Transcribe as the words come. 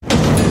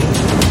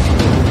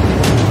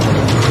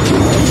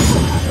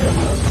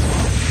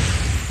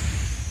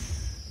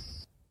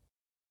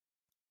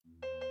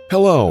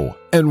Hello,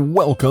 and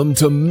welcome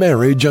to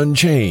Marriage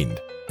Unchained,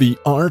 the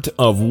art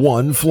of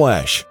one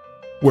flesh,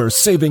 where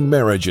saving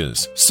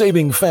marriages,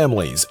 saving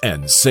families,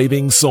 and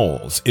saving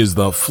souls is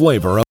the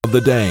flavor of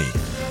the day.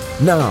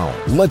 Now,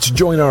 let's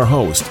join our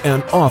host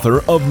and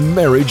author of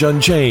Marriage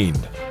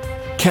Unchained,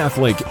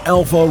 Catholic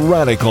Alpha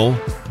Radical,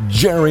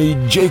 Jerry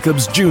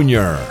Jacobs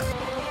Jr.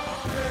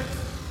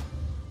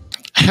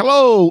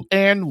 Hello,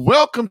 and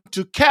welcome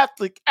to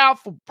Catholic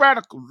Alpha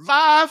Radical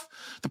Live,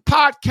 the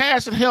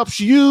podcast that helps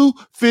you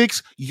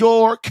fix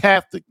your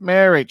Catholic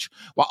marriage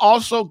while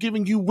also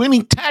giving you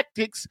winning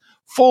tactics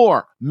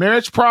for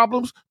marriage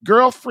problems,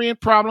 girlfriend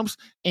problems,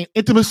 and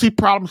intimacy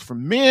problems for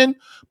men.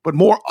 But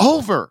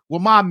moreover,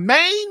 my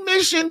main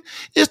mission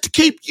is to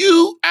keep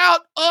you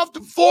out of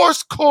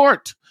divorce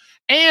court.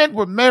 And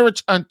with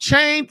Marriage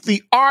Unchained,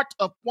 the art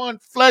of one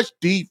flesh,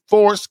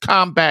 divorce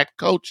combat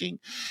coaching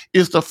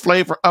is the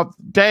flavor of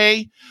the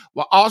day,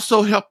 while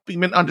also helping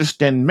men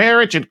understand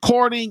marriage and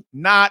courting,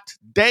 not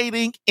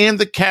dating in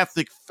the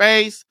Catholic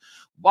faith.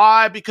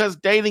 Why? Because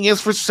dating is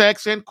for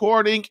sex and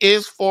courting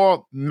is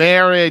for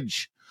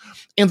marriage.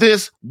 In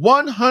this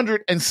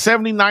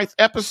 179th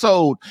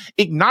episode,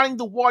 Igniting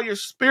the Warrior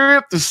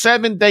Spirit, the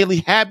 7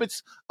 daily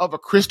habits of a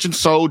Christian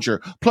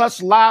soldier,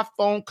 plus live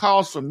phone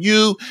calls from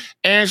you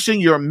answering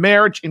your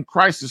marriage in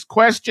crisis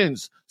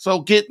questions.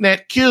 So get in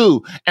that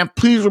queue. And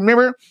please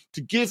remember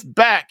to give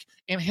back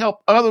and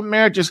help other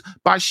marriages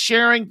by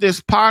sharing this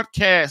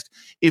podcast.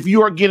 If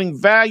you are getting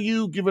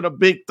value, give it a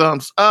big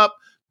thumbs up.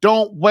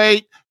 Don't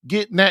wait.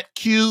 Get in that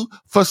queue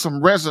for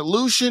some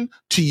resolution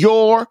to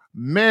your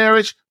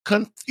marriage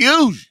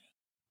confusion.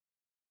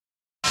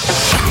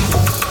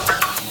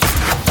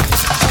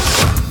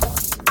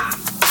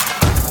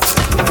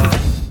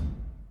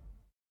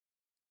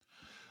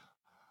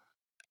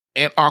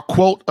 And our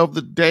quote of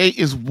the day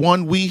is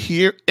one we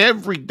hear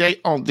every day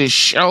on this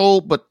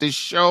show, but this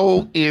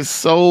show is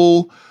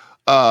so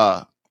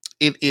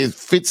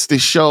fits the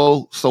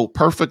show so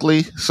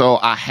perfectly, so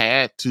I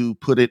had to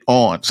put it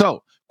on.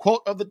 So,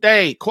 quote of the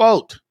day,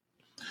 quote: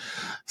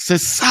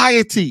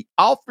 "Society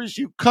offers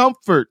you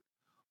comfort,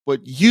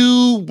 but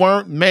you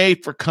weren't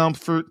made for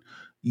comfort.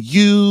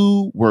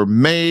 You were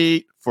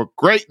made for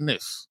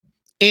greatness."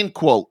 End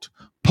quote.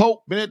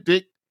 Pope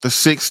Benedict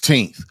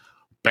XVI.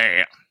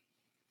 Bam.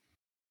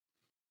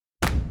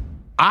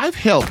 I've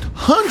helped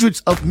hundreds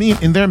of men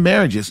in their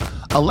marriages.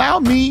 Allow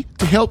me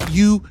to help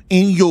you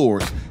in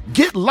yours.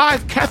 Get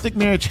live Catholic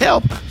marriage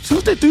help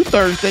Tuesday through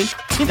Thursday,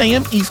 10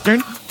 a.m.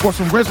 Eastern, for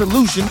some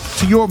resolution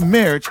to your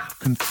marriage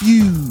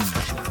confusion.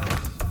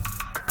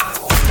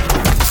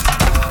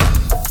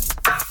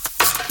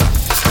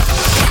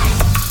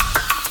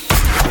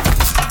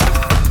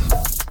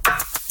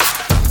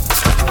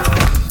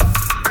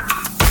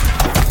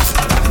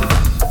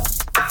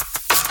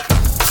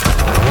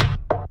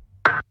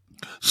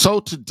 So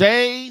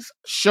today's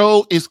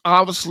show is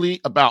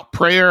obviously about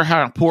prayer,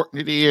 how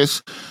important it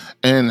is,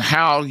 and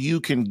how you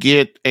can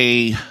get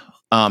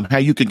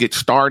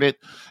started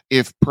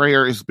if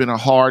prayer has been a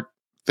hard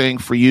thing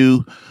for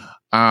you.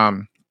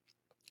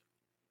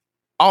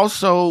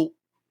 Also,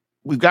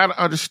 we've got to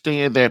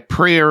understand that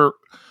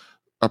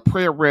a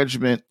prayer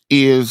regimen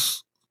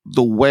is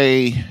the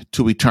way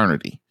to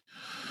eternity.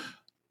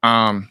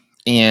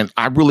 And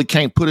I really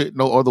can't put it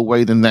no other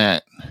way than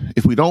that.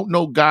 If we don't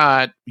know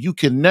God, you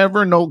can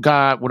never know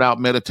God without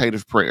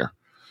meditative prayer.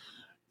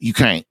 You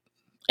can't.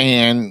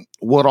 And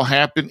what'll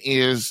happen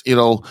is,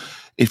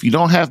 if you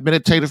don't have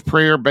meditative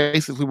prayer,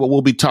 basically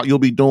what you'll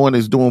be doing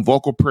is doing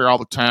vocal prayer all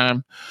the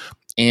time.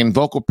 And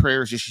vocal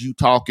prayer is just you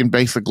talking,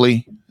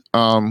 basically.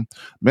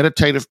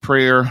 Meditative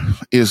prayer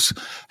is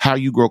how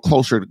you grow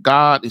closer to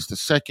God. It's the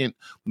second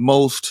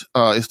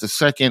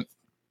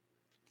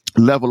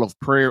level of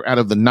prayer out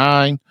of the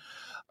 9.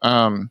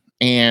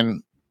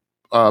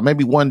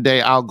 Maybe one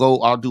day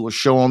I'll do a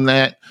show on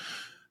that.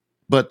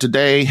 But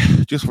today,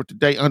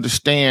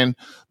 understand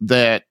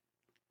that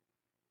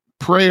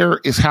prayer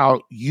is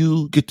how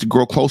you get to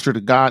grow closer to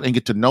God and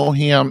get to know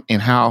him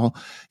and how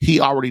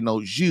he already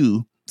knows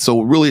you.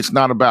 So really it's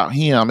not about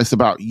him. It's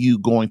about you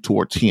going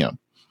towards him.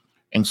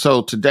 And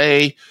so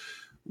today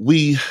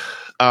we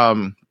get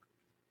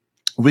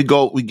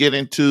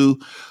into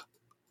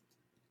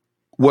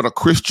what a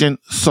Christian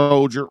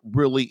soldier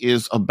really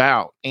is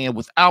about. And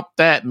without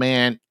that,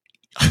 man,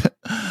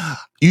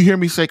 you hear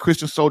me say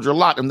Christian soldier a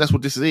lot, and that's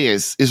what this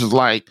is. It's just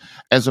like,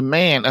 as a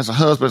man, as a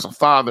husband, as a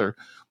father,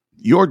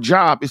 your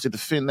job is to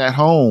defend that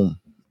home.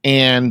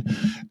 And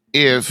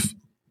if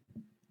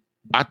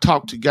I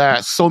talk to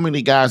guys, so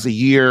many guys a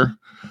year,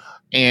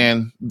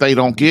 and they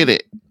don't get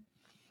it.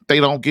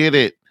 They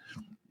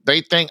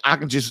think I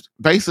can just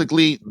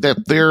basically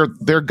that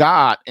they're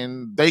God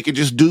and they can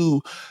just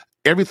do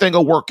everything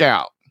will work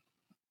out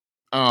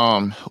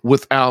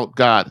without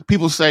God.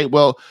 People say,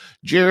 well,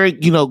 Jerry,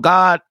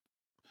 God,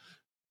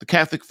 the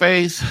Catholic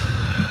faith,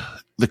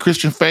 the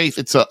Christian faith,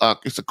 it's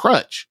a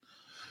crutch.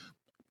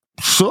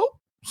 So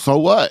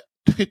what?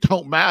 It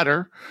don't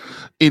matter.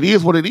 It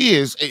is what it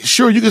is.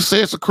 Sure, you can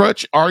say it's a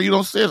crutch, or you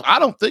don't say it. I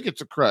don't think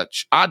it's a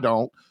crutch. I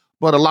don't,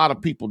 but a lot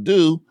of people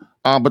do.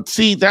 But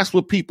see, that's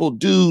what people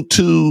do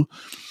to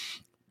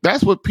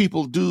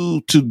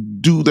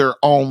do their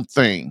own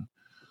thing.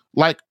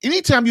 Like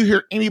anytime you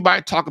hear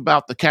anybody talk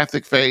about the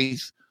Catholic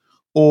faith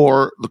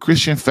or the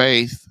Christian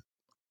faith,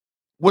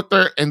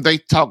 and they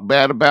talk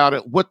bad about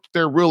it, what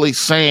they're really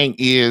saying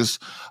is,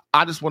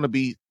 I just want to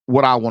be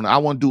what I want. I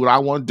want to do what I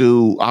want to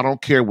do. I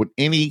don't care what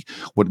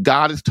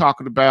God is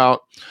talking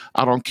about.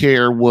 I don't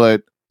care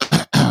what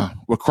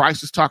what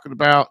Christ is talking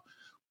about.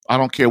 I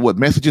don't care what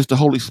messages the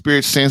Holy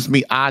Spirit sends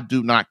me. I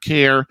do not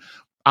care.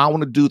 I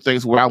want to do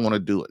things where I want to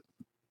do it.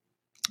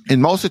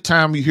 And most of the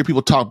time you hear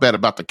people talk bad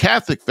about the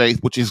Catholic faith,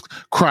 which is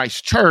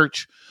Christ's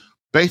church.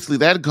 Basically,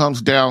 that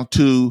comes down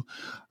to,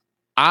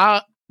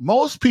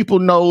 most people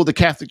know the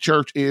Catholic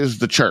Church is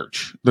the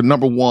church. The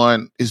number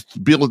one is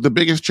the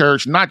biggest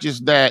church. Not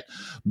just that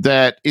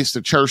it's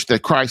the church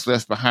that Christ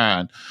left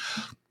behind.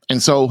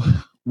 And so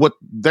what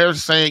they're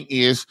saying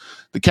is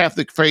the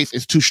Catholic faith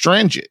is too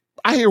stringent.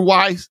 I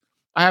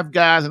have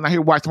guys and I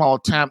hear wives all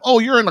the time. Oh,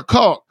 you're in a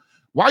cult.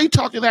 Why are you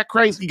talking to that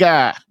crazy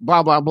guy?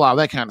 Blah, blah, blah,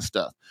 that kind of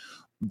stuff.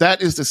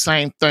 That is the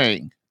same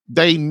thing.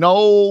 They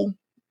know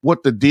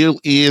what the deal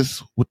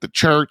is with the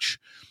church,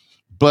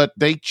 but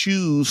they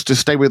choose to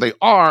stay where they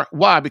are.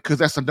 Why? Because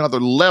that's another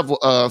level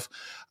of,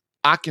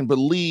 I can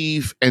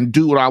believe and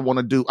do what I want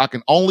to do. I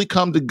can only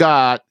come to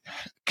God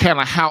kind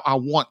of how I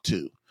want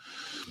to.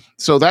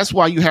 So that's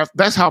why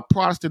that's how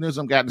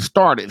Protestantism got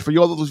started. For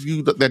those of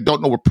you that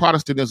don't know what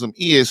Protestantism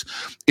is,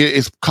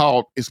 it's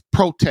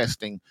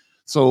protesting.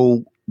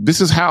 So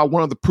this is how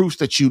one of the proofs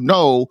that you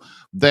know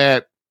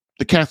that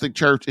the Catholic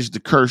Church is the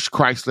church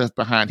Christ left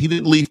behind. He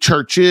didn't leave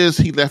churches,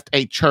 he left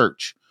a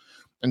church.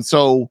 And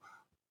so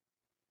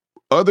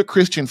other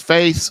Christian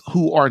faiths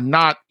who are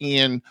not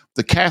in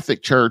the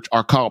Catholic Church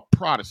are called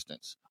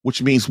Protestants,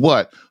 which means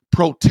what?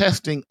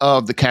 Protesting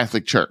of the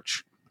Catholic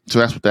Church. So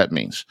that's what that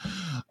means.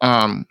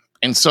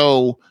 And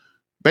so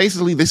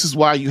basically this is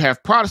why you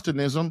have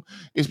Protestantism,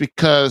 is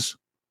because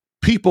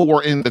people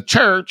were in the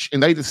church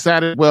and they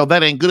decided, well,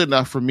 that ain't good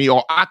enough for me,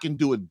 or I can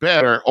do it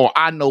better, or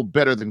I know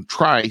better than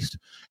Christ.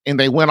 And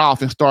they went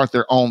off and started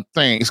their own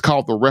thing. It's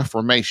called the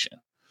Reformation.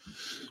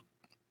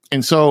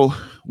 And so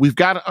we've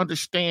got to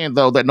understand,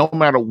 though, that no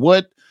matter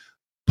what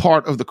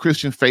part of the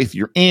Christian faith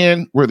you're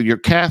in, whether you're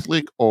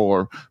Catholic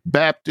or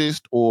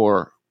Baptist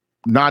or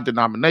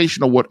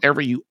non-denominational,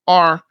 whatever you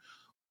are,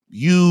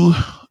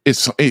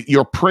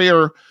 your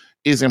prayer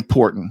is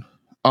important.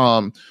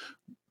 The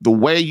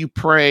way you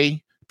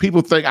pray,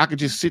 people think I could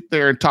just sit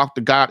there and talk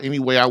to God any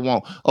way I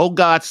want. Oh,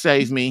 God,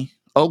 save me.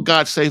 Oh,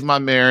 God, save my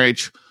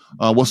marriage.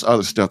 What's the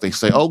other stuff they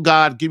say? Oh,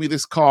 God, give me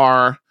this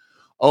car.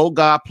 Oh,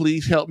 God,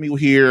 please help me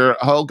here.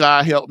 Oh,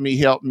 God, help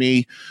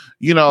me.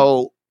 You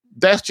know,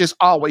 that's just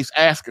always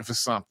asking for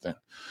something.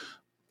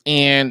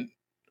 And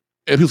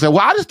if you say, well,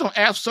 I just don't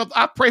ask something,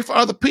 I pray for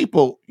other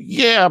people.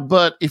 Yeah,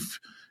 but if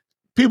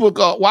people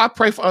go, well, I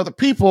pray for other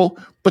people,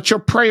 but your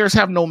prayers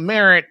have no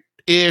merit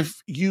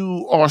if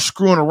you are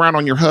screwing around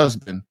on your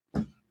husband.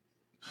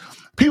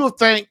 People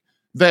think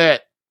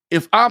that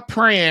if I'm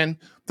praying,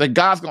 that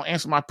God's going to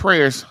answer my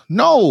prayers.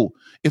 No,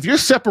 if you're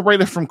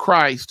separated from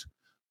Christ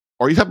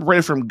or you're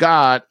separated from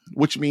God,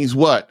 which means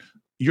what?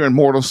 You're in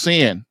mortal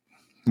sin.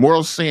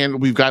 Mortal sin,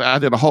 I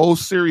did a whole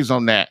series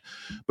on that.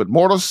 But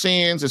mortal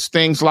sins is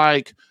things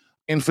like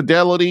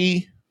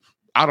infidelity.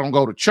 I don't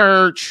go to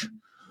church.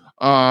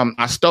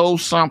 I stole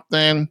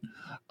something.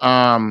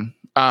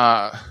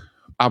 I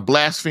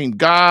blaspheme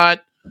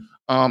God.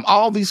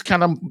 All these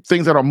kind of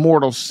things that are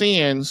mortal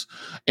sins.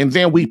 And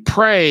then we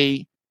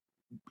pray.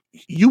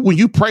 When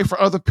you pray for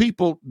other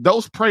people,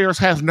 those prayers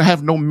have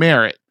no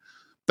merit.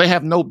 They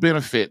have no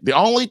benefit. The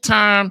only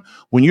time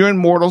when you're in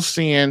mortal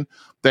sin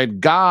that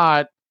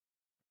God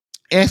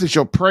answers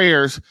your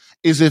prayers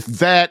is if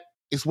that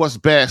is what's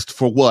best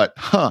for what?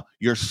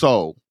 Your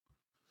soul.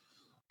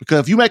 Because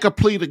if you make a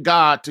plea to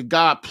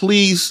God,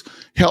 please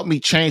help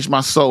me change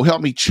my soul,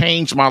 help me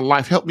change my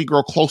life, help me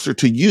grow closer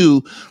to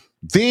you,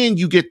 then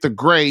you get the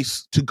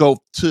grace to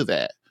go to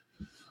that.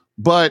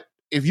 But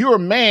if you're a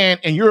man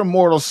and you're in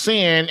mortal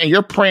sin and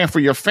you're praying for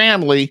your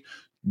family,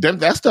 then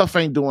that stuff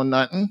ain't doing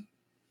nothing.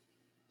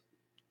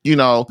 You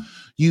know,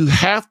 you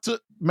have to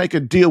make a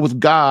deal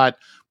with God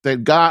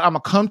that, God, I'm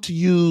going to come to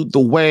you the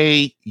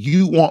way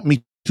you want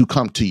me to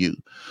come to you.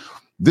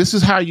 This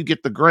is how you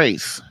get the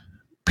grace.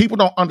 People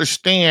don't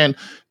understand.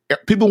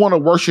 People want to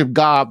worship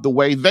God the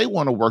way they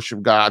want to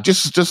worship God.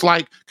 Just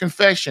like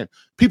confession.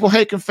 People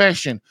hate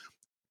confession.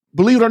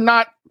 Believe it or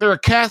not, there are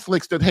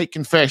Catholics that hate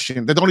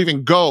confession, that don't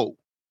even go.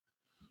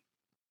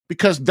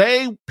 Because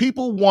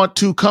people want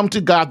to come to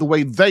God the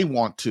way they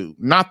want to,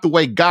 not the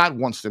way God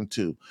wants them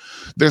to.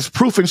 There's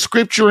proof in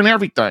scripture and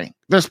everything.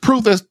 There's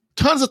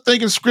tons of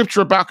things in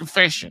scripture about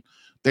confession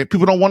that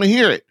people don't want to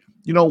hear it.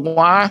 You know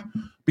why?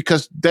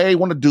 Because they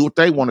want to do what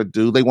they want to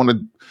do. They want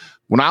to,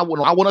 when I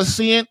want to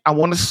sin, I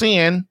want to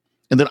sin,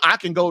 and then I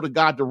can go to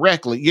God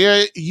directly.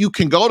 Yeah, you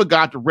can go to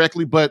God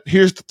directly, but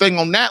here's the thing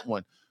on that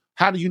one.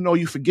 How do you know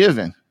you're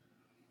forgiven?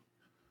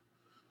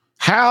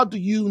 How do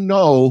you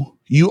know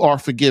you are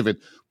forgiven?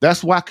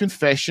 That's why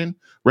confession,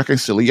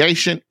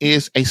 reconciliation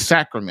is a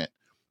sacrament.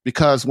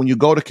 Because when you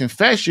go to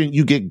confession,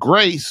 you get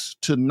grace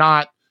to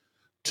not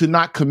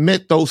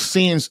commit those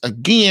sins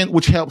again,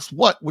 which helps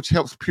what? Which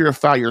helps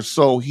purify your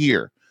soul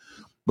here.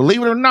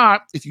 Believe it or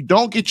not, if you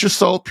don't get your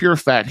soul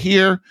purified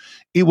here,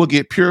 it will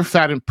get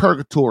purified in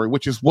purgatory,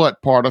 which is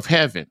what? Part of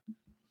heaven.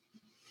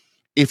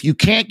 If you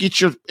can't get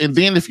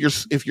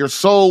if your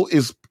soul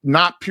is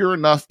not pure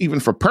enough even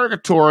for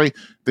purgatory,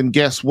 then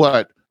guess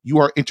what? You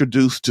are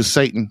introduced to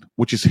Satan,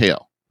 which is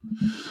hell.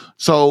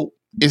 So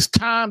it's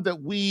time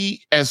that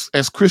we, as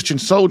Christian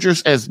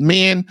soldiers, as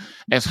men,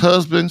 as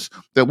husbands,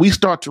 that we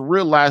start to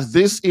realize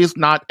this is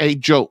not a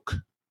joke.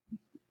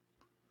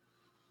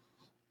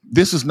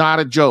 This is not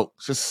a joke.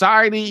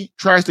 Society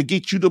tries to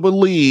get you to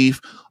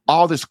believe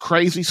all this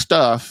crazy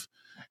stuff,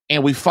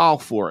 and we fall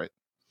for it.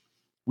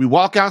 We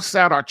walk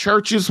outside our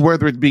churches,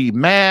 whether it be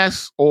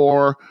mass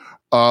or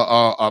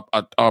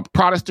a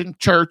Protestant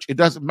church, it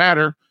doesn't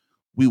matter.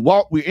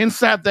 We're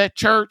inside that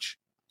church,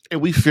 and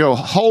we feel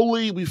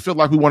holy. We feel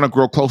like we want to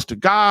grow close to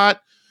God.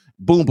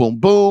 Boom, boom,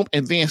 boom.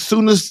 And then as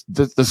soon as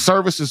the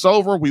service is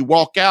over, we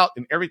walk out,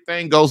 and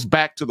everything goes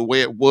back to the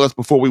way it was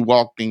before we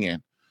walked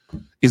in.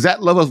 Is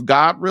that love of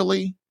God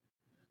really?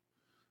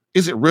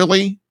 Is it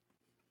really?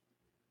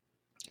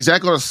 Is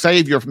that going to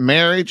save your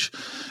marriage?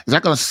 Is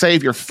that going to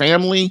save your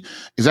family?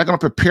 Is that going to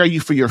prepare you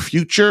for your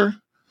future,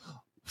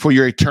 for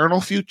your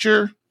eternal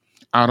future?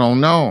 I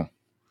don't know.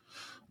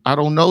 I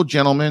don't know,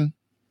 gentlemen.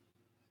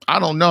 I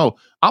don't know.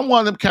 I'm one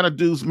of them kind of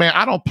dudes, man.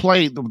 I don't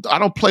play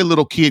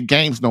little kid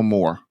games no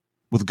more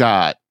with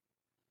God.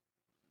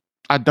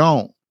 I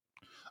don't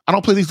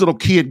play these little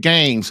kid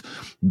games,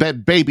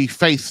 that baby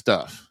faith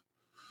stuff.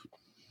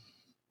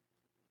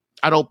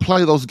 I don't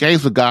play those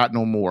games with God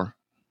no more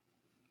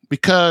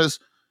because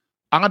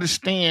I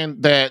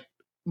understand that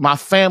my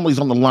family's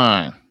on the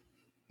line.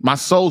 My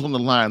soul's on the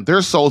line.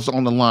 Their soul's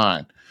on the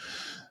line.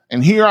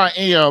 And here I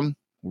am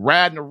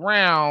riding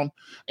around,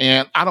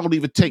 and I don't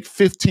even take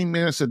 15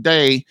 minutes a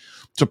day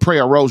to pray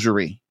a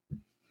rosary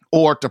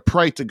or to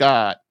pray to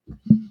God.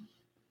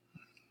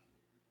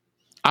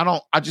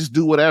 I just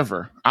do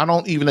whatever. I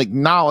don't even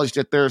acknowledge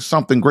that there's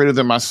something greater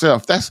than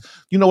myself. That's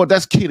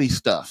kiddie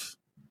stuff.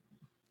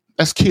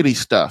 That's kiddie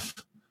stuff.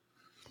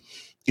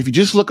 If you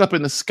just look up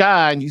in the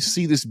sky and you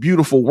see this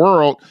beautiful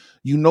world,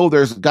 you know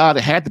there's a God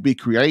that had to be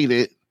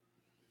created.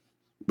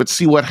 But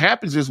see, what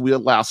happens is we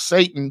allow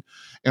Satan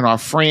and our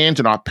friends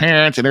and our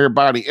parents and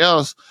everybody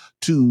else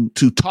to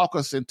talk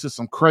us into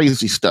some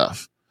crazy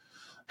stuff.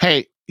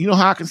 Hey, you know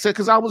how I can say,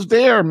 because I was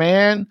there,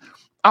 man.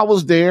 I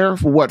was there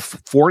for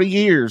 40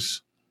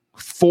 years.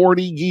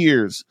 40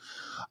 years.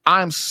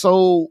 I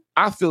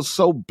feel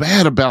so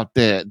bad about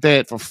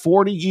that for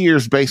 40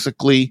 years,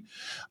 basically,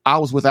 I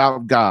was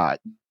without God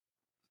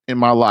in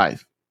my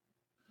life.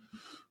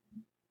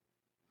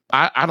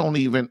 I don't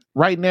even,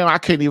 right now, I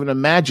can't even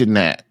imagine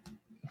that.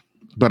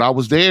 But I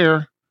was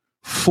there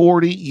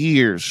 40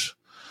 years.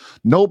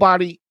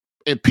 Nobody,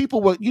 and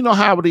people, you know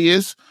how it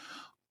is.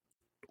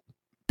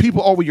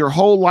 People over your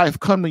whole life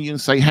come to you and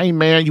say, hey,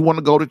 man, you want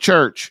to go to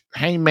church?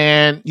 Hey,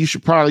 man, you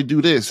should probably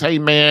do this. Hey,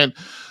 man,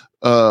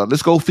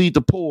 let's go feed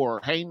the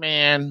poor. Hey,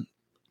 man,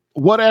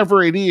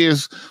 whatever it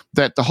is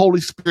that the Holy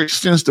Spirit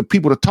sends to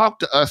people to talk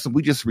to us, and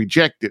we just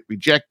reject it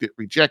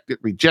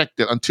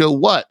until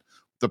what?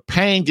 The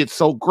pain gets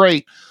so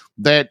great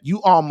that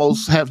you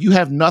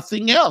have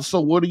nothing else. So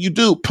what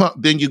do?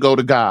 Then you go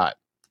to God,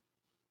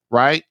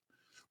 right?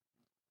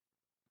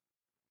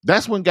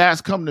 That's when guys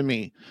come to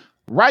me.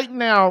 Right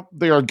now,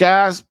 there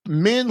are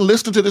men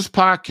listening to this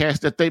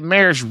podcast that their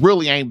marriage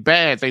really ain't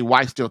bad. Their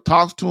wife still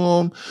talks to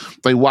them.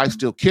 Their wife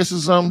still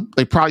kisses them.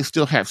 They probably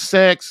still have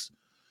sex.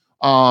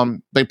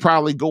 They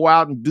probably go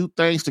out and do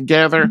things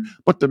together,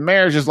 but the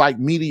marriage is like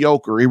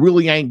mediocre. It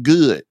really ain't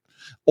good.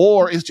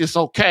 Or it's just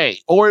okay.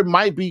 Or it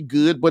might be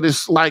good, but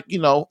it's like,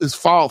 it's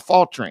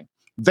faltering.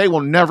 They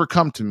will never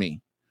come to me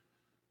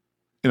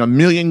in a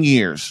million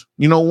years.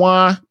 You know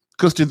why?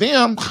 Because to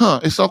them,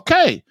 it's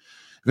okay.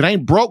 If it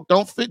ain't broke,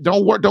 don't fit,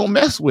 don't work, don't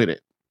mess with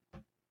it.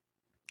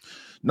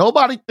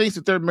 Nobody thinks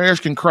that their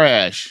marriage can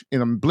crash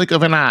in a blink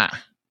of an eye.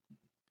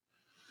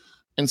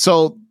 And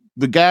so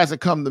the guys that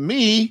come to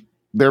me,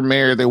 they're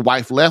married, their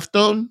wife left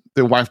them,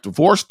 their wife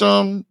divorced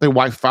them, their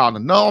wife filed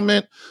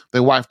annulment,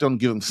 their wife don't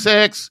give them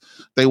sex,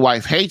 their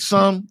wife hates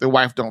them, their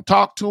wife don't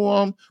talk to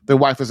them, their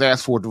wife has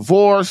asked for a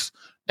divorce,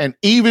 and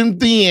even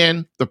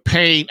then, the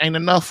pain ain't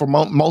enough for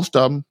most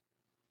of them.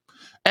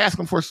 Ask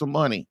them for some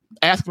money.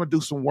 Ask them to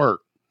do some work.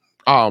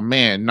 Oh,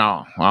 man,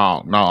 no,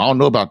 I don't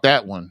know about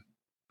that one.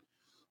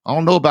 I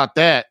don't know about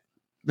that.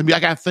 Maybe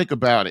I got to think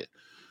about it.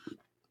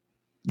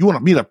 You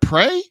want me to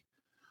pray?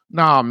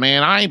 Nah,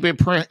 man, I ain't been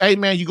praying. Hey,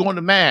 man, you going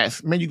to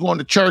mass? Man, you going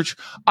to church?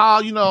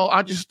 Oh,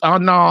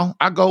 no,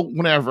 I go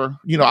whenever.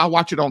 I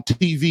watch it on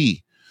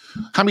TV.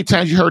 How many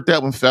times you heard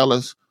that one,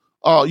 fellas?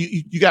 Oh,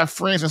 you got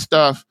friends and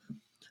stuff.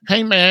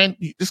 Hey, man,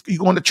 you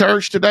going to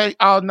church today?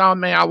 Oh, no,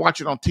 man, I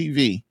watch it on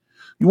TV.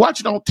 You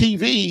watch it on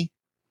TV,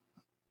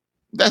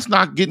 that's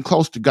not getting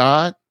close to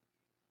God.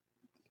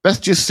 That's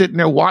just sitting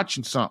there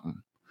watching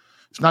something.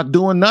 It's not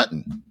doing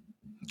nothing.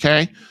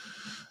 Okay.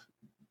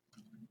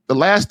 The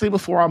last thing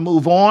before I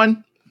move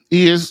on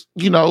is,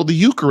 the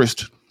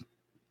Eucharist.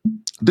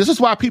 This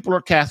is why people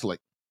are Catholic.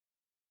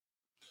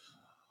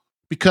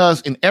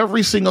 Because in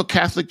every single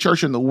Catholic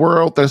church in the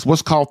world, there's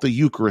what's called the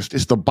Eucharist.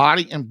 It's the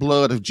body and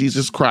blood of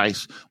Jesus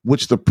Christ,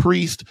 which the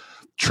priest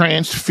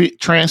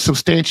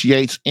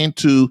transubstantiates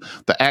into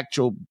the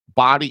actual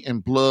body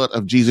and blood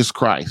of Jesus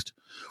Christ.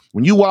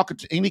 When you walk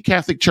into any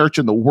Catholic church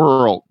in the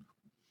world,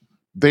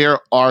 there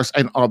is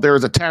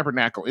a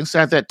tabernacle.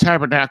 Inside that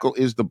tabernacle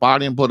is the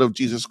body and blood of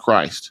Jesus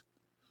Christ.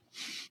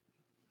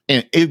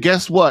 And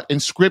guess what?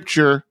 In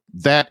Scripture,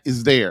 that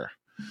is there.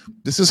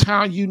 This is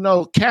how you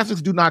know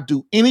Catholics do not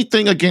do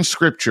anything against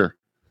Scripture.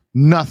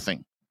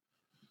 Nothing.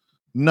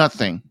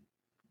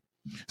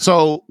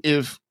 So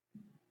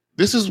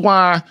this is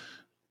why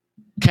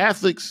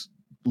Catholics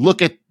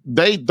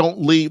they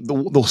don't leave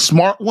the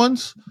smart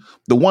ones,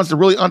 the ones that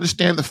really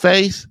understand the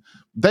faith.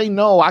 They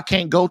know I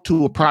can't go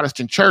to a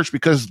Protestant church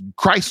because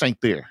Christ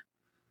ain't there.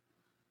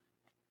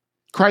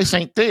 Christ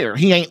ain't there.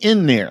 He ain't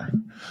in there.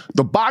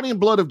 The body and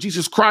blood of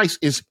Jesus Christ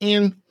is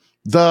in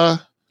the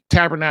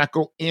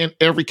tabernacle in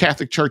every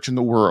Catholic church in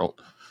the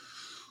world.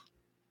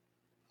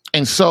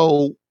 And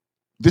so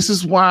this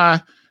is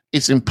why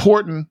it's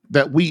important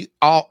that we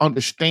all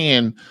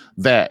understand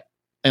that.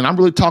 And I'm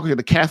really talking to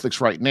the Catholics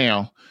right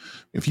now.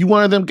 If you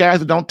one of them guys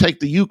that don't take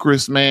the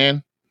Eucharist,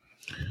 man,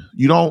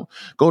 you don't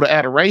go to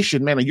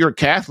adoration, man, and you're a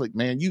Catholic,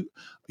 man, you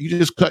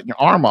just cutting your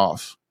arm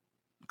off,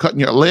 cutting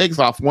your legs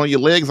off, one of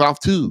your legs off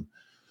too.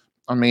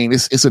 I mean,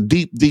 it's a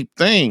deep, deep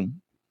thing.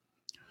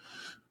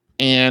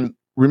 And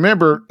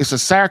remember, it's a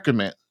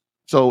sacrament.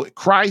 So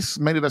Christ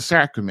made it a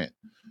sacrament.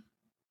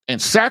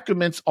 And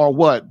sacraments are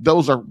what?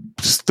 Those are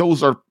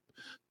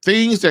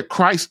things that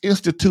Christ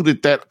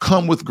instituted that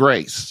come with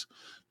grace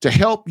to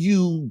help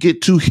you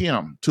get to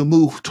him, to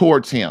move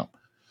towards him.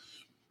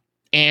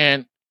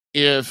 And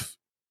if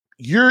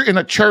you're in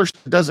a church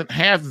that doesn't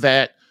have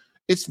that,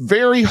 it's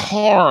very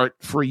hard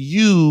for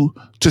you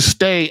to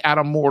stay out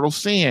of mortal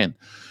sin.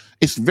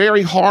 It's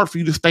very hard for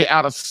you to stay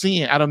out of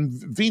sin, out of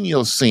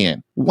venial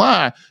sin.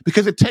 Why?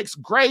 Because it takes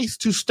grace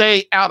to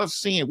stay out of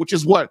sin, which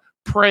is what?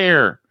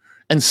 Prayer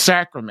and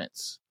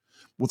sacraments.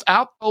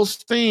 Without those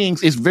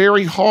things, it's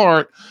very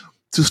hard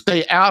to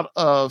stay out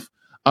of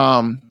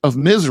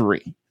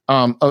misery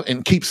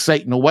and keep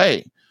Satan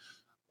away.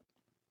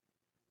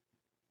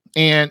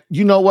 And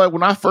you know what?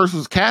 When I first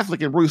was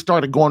Catholic and really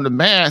started going to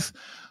Mass,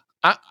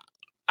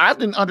 I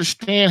didn't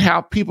understand how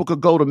people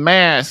could go to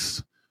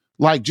Mass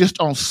like just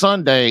on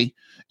Sunday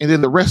and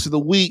then the rest of the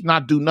week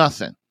not do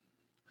nothing.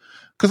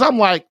 Because I'm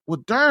like,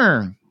 well,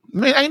 darn,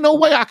 man, ain't no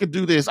way I could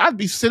do this. I'd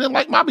be sinning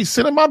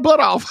my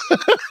butt off.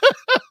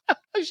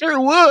 I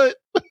sure would.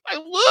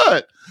 I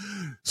would.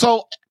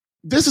 So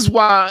this is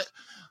why,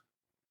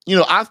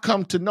 I've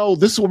come to know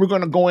this is what we're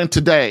going to go in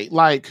today.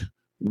 Like,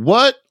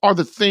 what are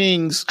the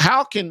things,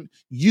 how can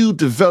you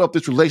develop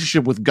this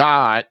relationship with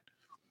God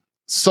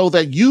so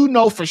that you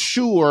know for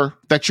sure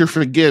that you're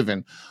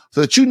forgiven, so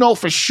that you know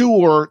for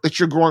sure that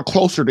you're growing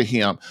closer to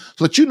him,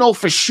 so that you know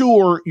for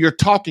sure you're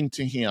talking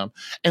to him,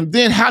 and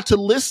then how to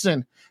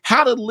listen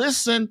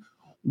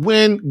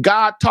when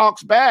God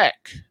talks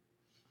back.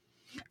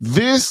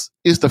 This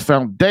is the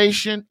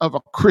foundation of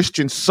a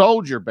Christian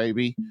soldier,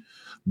 baby.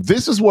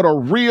 This is what a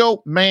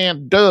real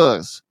man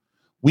does.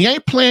 We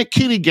ain't playing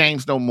kiddie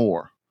games no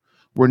more.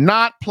 We're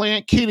not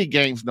playing kiddie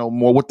games no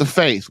more with the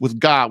faith, with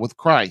God, with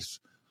Christ,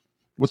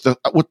 with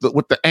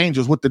the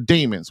angels, with the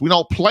demons. We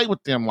don't play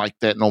with them like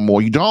that no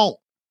more. You don't.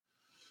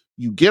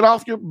 You get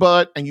off your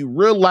butt and you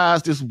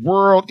realize this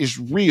world is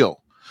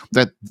real.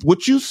 That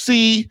what you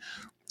see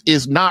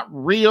is not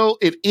real.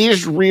 It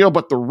is real,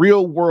 but the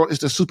real world is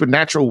the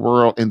supernatural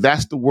world, and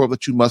that's the world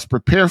that you must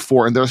prepare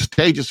for. And there are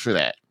stages for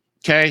that.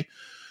 Okay.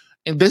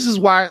 And this is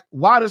why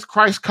does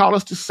Christ call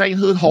us to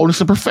sainthood,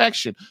 holiness, and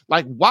perfection?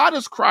 Like, why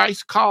does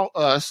Christ call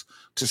us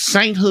to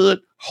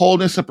sainthood,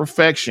 holiness, and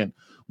perfection?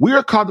 We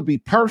are called to be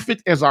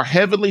perfect as our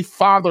Heavenly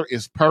Father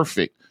is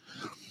perfect.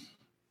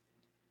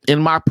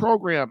 In my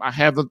program, I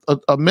have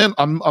a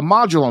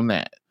module on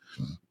that,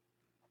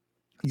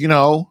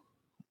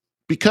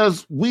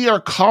 because we are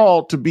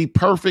called to be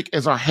perfect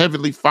as our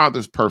Heavenly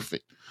Father is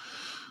perfect,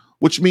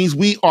 which means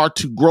we are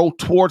to grow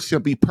towards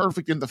him, be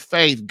perfect in the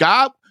faith.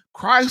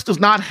 Christ does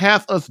not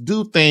have us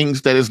do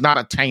things that is not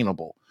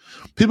attainable.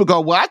 People go,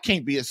 well, I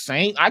can't be a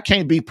saint. I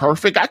can't be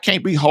perfect. I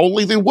can't be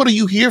holy. Then what are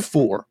you here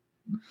for?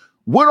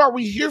 What are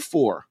we here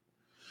for?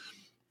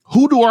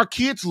 Who do our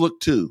kids look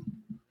to?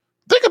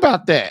 Think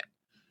about that.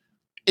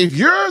 If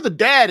you're the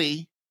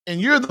daddy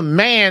and you're the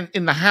man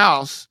in the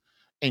house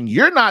and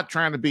you're not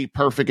trying to be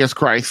perfect as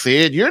Christ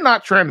said, you're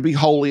not trying to be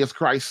holy as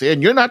Christ said,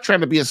 and you're not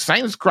trying to be a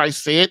saint as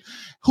Christ said,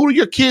 who do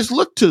your kids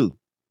look to?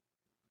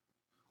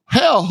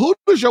 Hell, who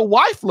does your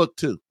wife look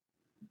to?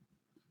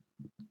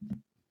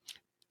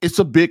 It's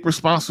a big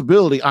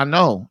responsibility. I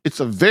know. It's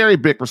a very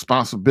big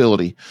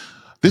responsibility.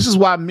 This is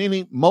why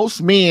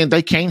most men,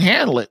 they can't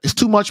handle it. It's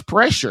too much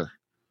pressure.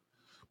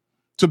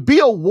 To be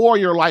a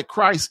warrior like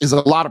Christ is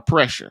a lot of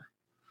pressure.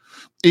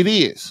 It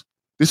is.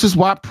 This is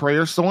why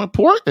prayer is so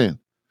important.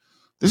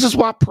 This is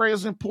why prayer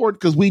is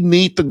important, because we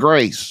need the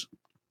grace.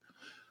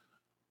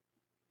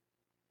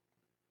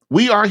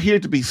 We are here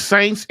to be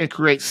saints and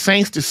create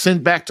saints to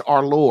send back to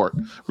our Lord.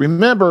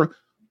 Remember,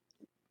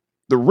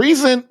 the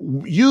reason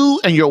you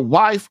and your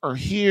wife are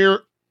here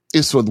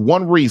is for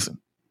one reason: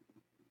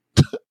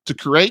 to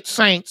create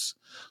saints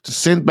to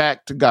send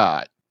back to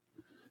God,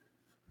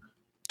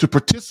 to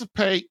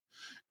participate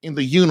in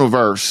the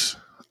universe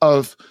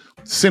of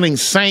sending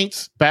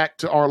saints back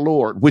to our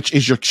Lord, which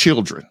is your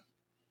children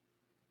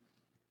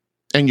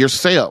and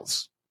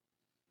yourselves.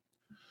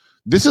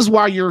 This is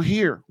why you're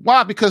here.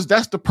 Why? Because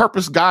that's the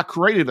purpose God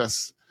created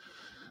us.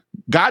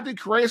 God didn't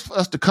create us for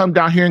us to come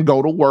down here and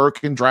go to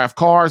work and drive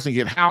cars and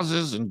get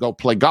houses and go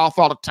play golf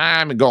all the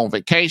time and go on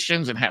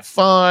vacations and have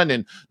fun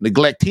and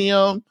neglect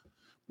Him.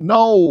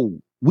 No,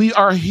 we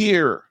are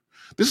here.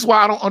 This is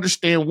why I don't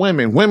understand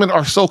women. Women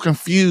are so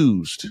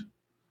confused.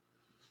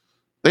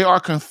 They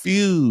are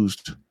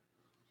confused.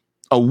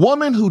 A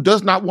woman who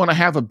does not want to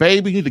have a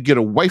baby, you need to get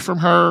away from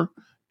her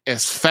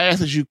as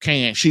fast as you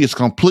can. She is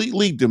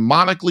completely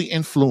demonically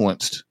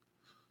influenced.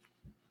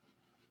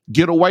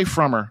 Get away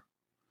from her.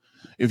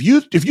 If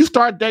you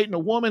start dating a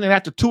woman and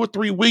after 2 or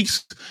 3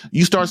 weeks,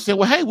 you start saying,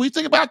 well, hey, what do you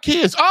think about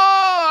kids?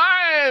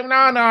 No.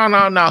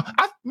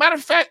 Matter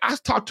of fact, I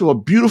talked to a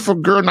beautiful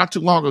girl not too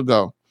long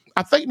ago.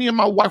 I think me and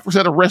my wife was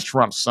at a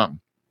restaurant or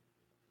something.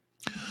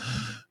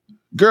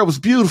 Girl was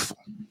beautiful.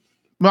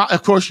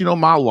 Of course, you know,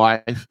 my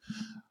wife.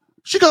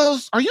 She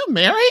goes, are you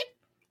married?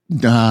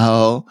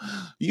 No.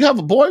 You have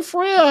a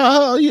boyfriend?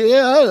 Oh,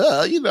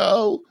 yeah.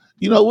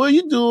 What are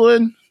you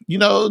doing? You're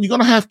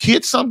going to have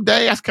kids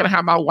someday. That's kind of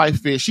how my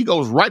wife is. She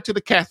goes right to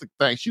the Catholic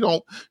thing.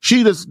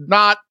 She does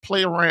not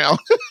play around.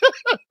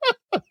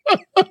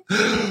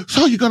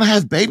 So you're going to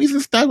have babies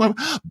and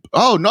stuff?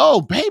 Oh, no,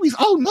 babies.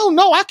 Oh,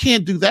 no, I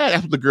can't do that.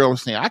 That's what the girl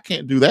was saying. I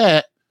can't do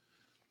that.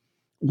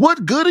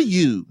 What good are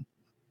you?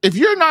 If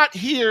you're not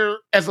here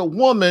as a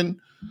woman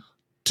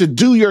to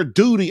do your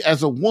duty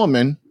as a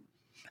woman,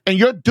 and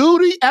your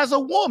duty as a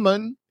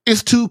woman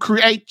is to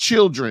create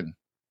children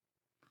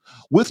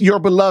with your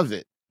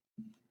beloved.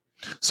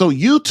 So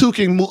you two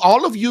can move,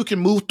 all of you can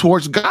move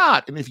towards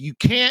God. And if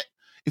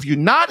you're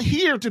not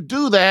here to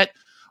do that,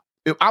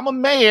 if I'm a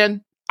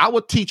man, I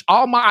would teach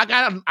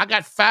I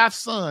got 5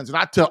 sons, and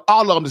I tell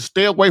all of them to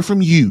stay away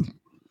from you.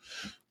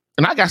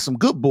 And I got some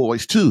good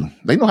boys too.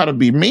 They know how to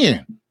be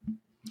men.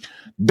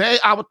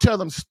 I would tell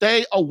them,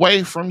 stay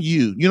away from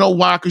you. You know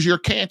why? Because you're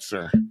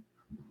Cancer.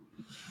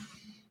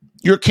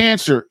 You're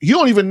Cancer. You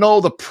don't even know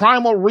the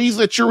primal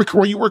reason that you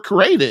were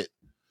created.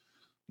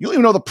 You don't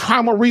even know the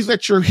primal reason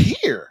that you're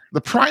here.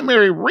 The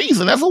primary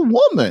reason as a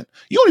woman.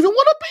 You don't even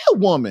want to be a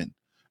woman.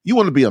 You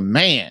want to be a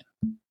man.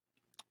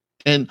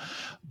 And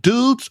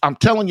dudes, I'm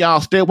telling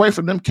y'all, stay away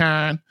from them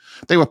kind.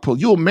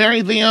 You'll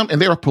marry them, and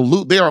they'll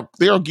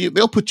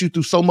put you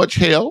through so much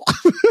hell.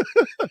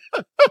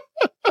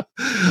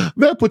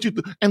 They'll put you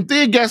through, and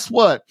then guess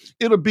what?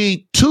 It'll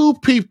be 2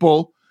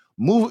 people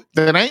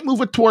that ain't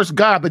moving towards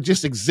God, but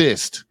just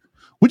exist.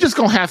 We're just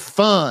gonna have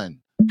fun.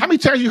 How many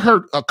times you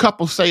heard a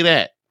couple say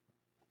that?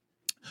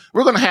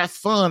 We're gonna have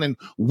fun, and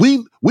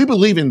we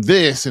believe in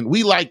this, and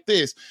we like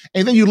this.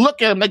 And then you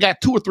look at them; they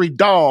got 2 or 3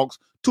 dogs,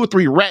 2 or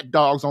 3 rat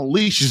dogs on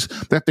leashes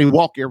that they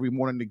walk every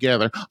morning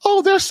together.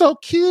 Oh, they're so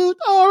cute.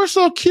 Oh, they're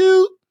so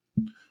cute.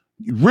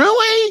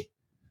 Really?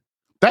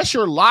 That's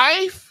your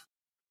life?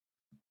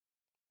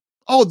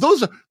 Oh,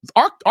 those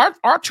are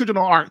our children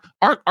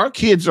our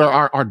kids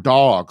are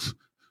dogs.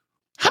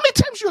 How many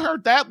times you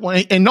heard that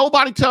one and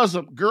nobody tells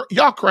them, girl,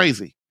 y'all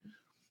crazy?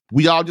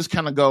 We all just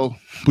kind of go,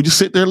 we just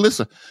sit there and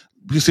listen.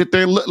 We just sit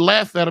there and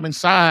laugh at them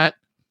inside.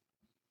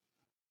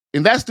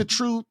 And that's the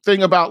true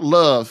thing about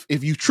love.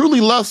 If you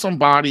truly love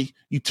somebody,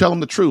 you tell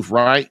them the truth,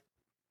 right?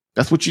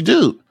 That's what you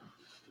do.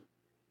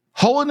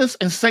 Holiness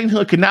and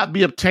sainthood cannot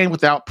be obtained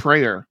without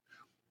prayer.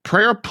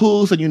 Prayer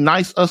pulls and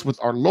unites us with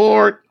our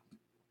Lord.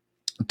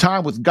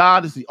 Time with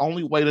God is the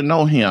only way to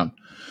know Him.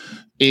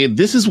 And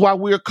this is why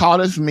we are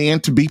called as men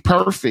to be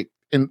perfect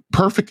and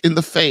perfect in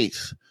the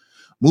faith,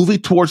 moving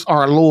towards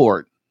our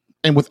Lord.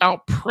 And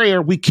without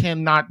prayer, we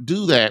cannot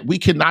do that. We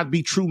cannot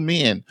be true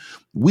men.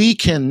 We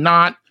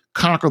cannot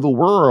conquer the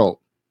world.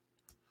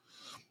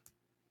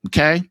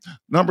 Okay.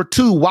 Number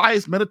 2, why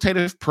is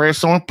meditative prayer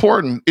so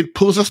important? It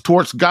pulls us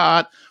towards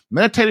God.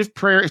 Meditative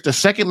prayer is the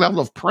second level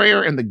of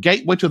prayer and the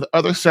gateway to the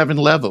other 7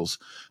 levels.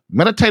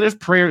 Meditative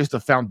prayer is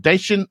the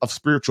foundation of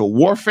spiritual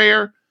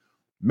warfare.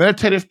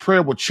 Meditative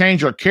prayer will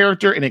change your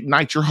character and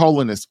ignite your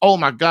holiness. Oh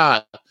my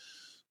God.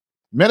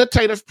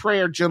 Meditative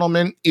prayer,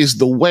 gentlemen, is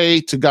the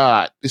way to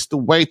God. It's the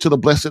way to the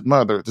Blessed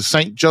Mother, to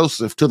Saint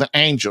Joseph, to the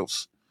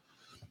angels,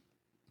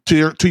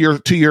 to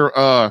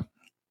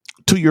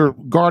your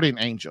guardian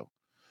angel.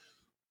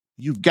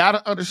 You've got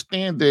to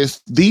understand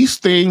this. These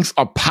things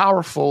are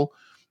powerful,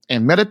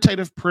 and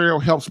meditative prayer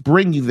helps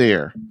bring you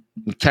there.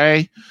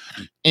 Okay.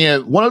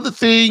 And one of the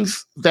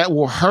things that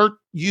will hurt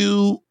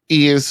you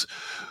is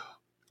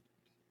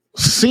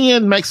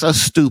sin makes us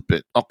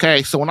stupid.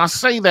 Okay. So when I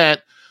say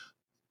that,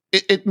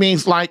 it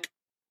means like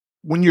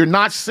when you're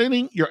not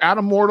sinning, you're out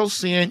of mortal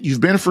sin, you've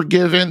been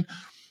forgiven,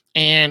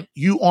 and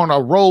you on a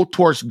road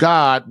towards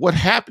God. What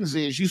happens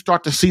is you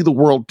start to see the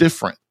world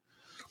different.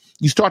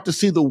 You start to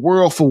see the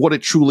world for what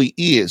it truly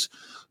is.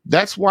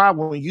 That's why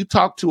when you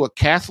talk to a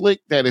Catholic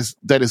that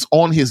is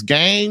on his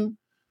game,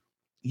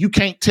 you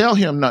can't tell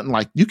him nothing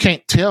like, you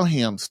can't tell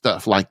him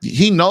stuff like,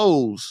 he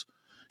knows,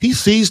 he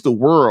sees the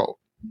world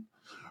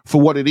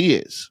for what it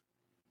is.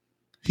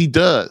 He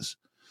does.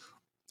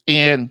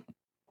 And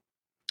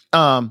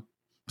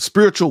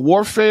spiritual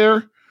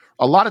warfare,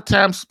 a lot of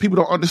times people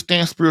don't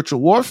understand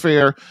spiritual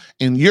warfare,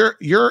 and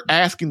you're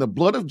asking the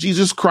blood of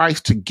Jesus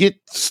Christ to get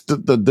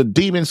the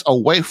demons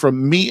away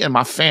from me and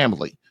my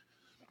family.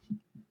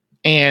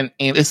 And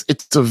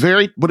it's a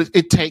very, but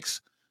it takes,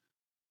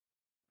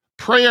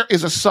 prayer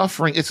is a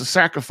suffering, it's a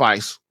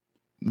sacrifice.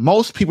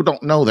 Most people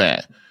don't know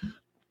that.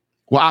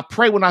 Well, I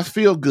pray when I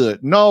feel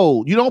good.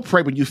 No, you don't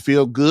pray when you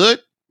feel good.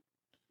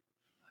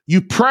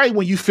 You pray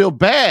when you feel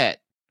bad.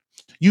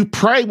 You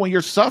pray when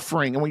you're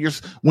suffering, and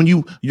when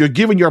you're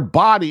giving your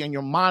body and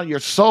your mind,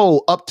 your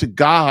soul up to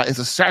God as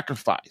a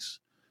sacrifice.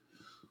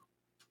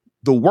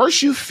 The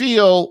worse you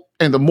feel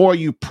and the more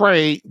you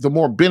pray, the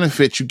more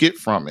benefits you get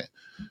from it.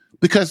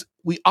 Because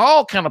we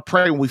all kind of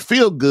pray when we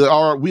feel good,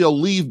 or we'll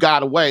leave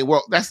God away.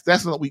 Well,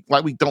 that's not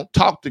we don't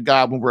talk to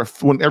God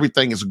when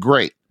everything is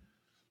great.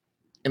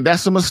 And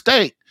that's a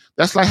mistake.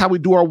 That's like how we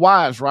do our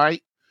wives,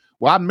 right?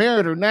 Well, I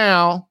married her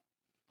now.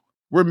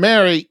 We're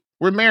married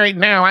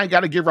now. I ain't got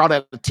to give her all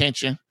that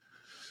attention.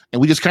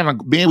 And we just kind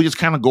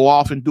of go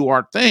off and do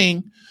our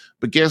thing.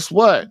 But guess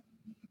what?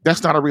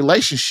 That's not a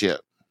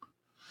relationship.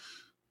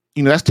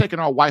 You know, that's taking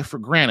our wife for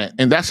granted.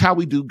 And that's how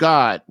we do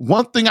God.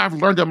 One thing I've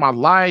learned in my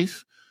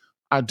life,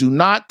 I do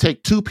not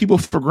take two people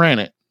for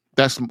granted.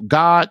 That's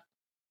God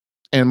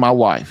and my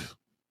wife.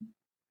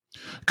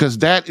 Because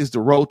that is the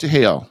road to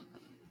hell.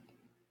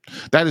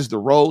 That is the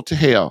road to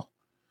hell.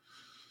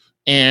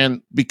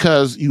 And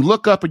because you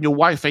look up and your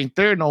wife ain't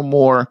there no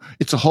more,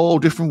 it's a whole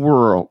different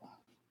world.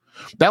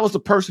 That was the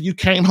person you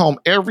came home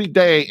every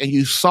day and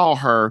you saw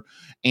her,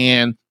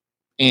 and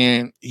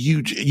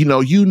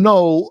you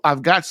know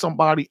I've got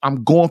somebody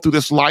I'm going through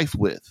this life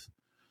with.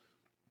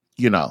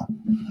 You know,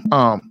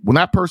 when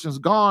that person's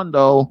gone,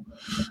 though,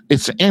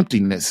 it's an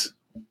emptiness.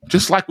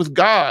 Just like with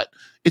God,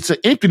 it's an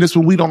emptiness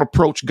when we don't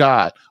approach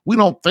God. We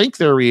don't think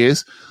there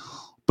is,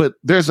 but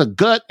there's a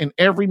gut in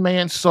every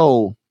man's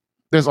soul.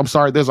 There's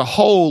a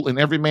hole in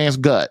every man's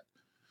gut.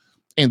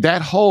 And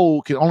that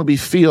hole can only be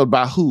filled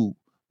by who?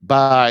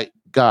 By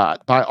God,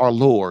 by our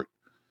Lord.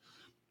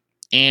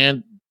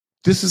 And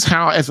this is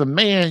how, as a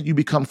man, you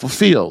become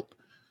fulfilled.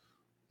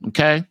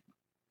 Okay.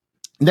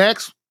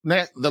 Next,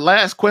 the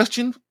last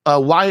question,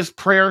 why is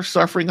prayer,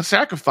 suffering, a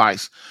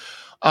sacrifice?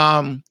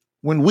 When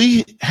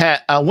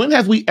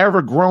have we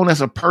ever grown as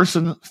a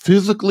person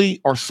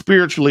physically or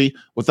spiritually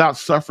without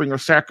suffering or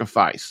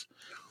sacrifice?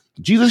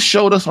 Jesus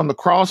showed us on the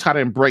cross how to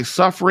embrace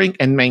suffering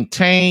and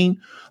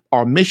maintain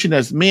our mission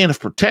as men of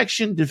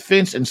protection,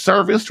 defense, and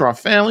service to our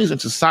families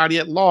and society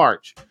at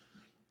large.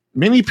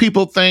 Many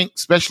people think,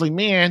 especially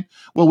men,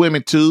 well,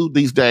 women too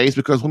these days,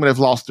 because women have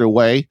lost their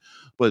way,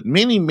 but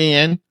many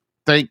men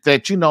think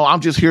that,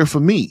 I'm just here for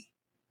me,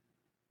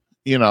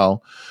 and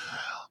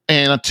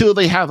until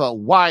they have a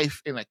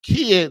wife and a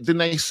kid, then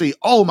they say,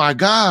 oh my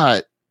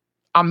God,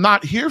 I'm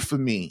not here for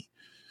me.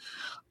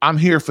 I'm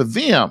here for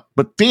them.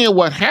 But then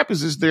what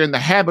happens is they're in the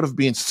habit of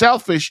being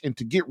selfish, and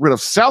to get rid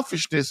of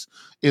selfishness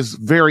is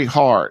very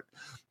hard.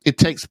 It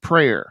takes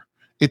prayer.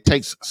 It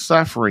takes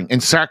suffering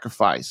and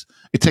sacrifice.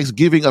 It takes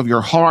giving of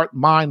your heart,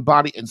 mind,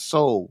 body, and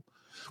soul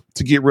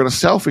to get rid of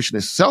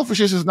selfishness.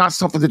 Selfishness is not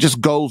something that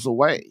just goes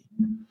away.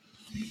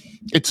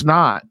 It's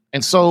not.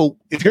 And so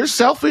if you're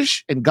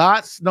selfish and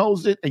God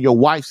knows it and your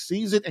wife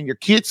sees it and your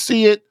kids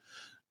see it,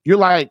 you're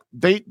like,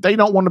 they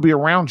don't want to be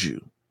around you.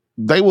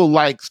 They will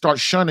start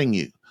shunning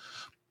you.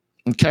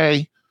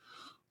 Okay.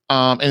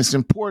 And it's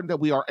important that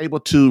we are able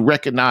to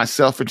recognize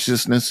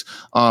selfishness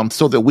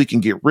so that we can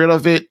get rid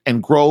of it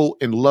and grow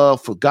in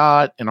love for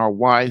God and our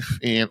wife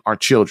and our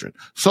children.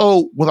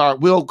 So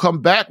we'll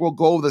come back. We'll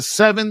go over the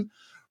seven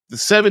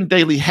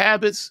daily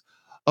habits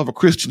of a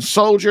Christian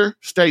soldier.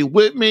 Stay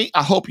with me.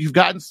 I hope you've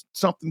gotten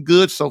something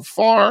good so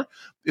far.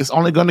 It's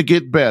only going to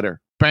get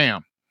better.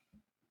 Bam.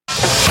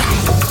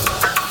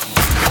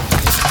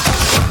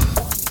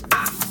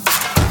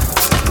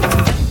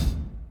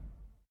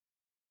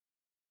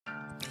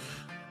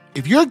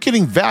 If you're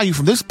getting value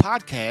from this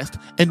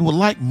podcast and would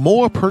like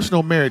more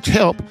personal marriage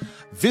help,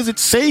 visit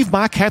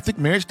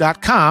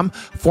SaveMyCatholicMarriage.com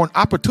for an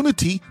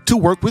opportunity to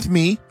work with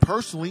me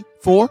personally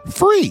for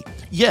free.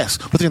 Yes,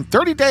 within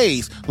 30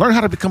 days, learn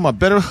how to become a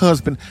better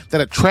husband that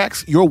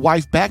attracts your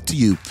wife back to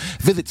you.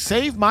 Visit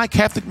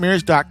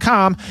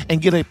SaveMyCatholicMarriage.com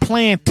and get a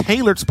plan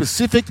tailored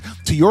specific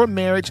to your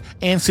marriage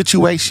and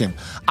situation.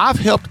 I've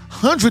helped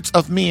hundreds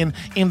of men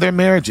in their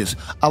marriages.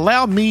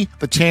 Allow me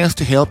the chance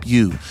to help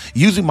you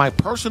using my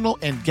personal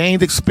and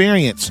gained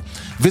experience.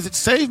 Visit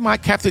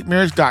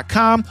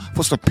SaveMyCatholicMarriage.com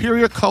for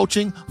superior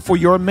coaching for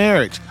your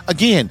marriage.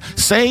 Again,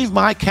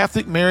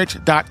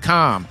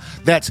 SaveMyCatholicMarriage.com.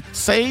 That's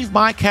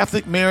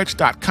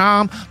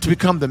SaveMyCatholicMarriage.com to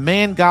become the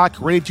man God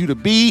created you to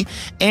be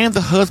and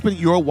the husband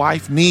your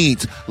wife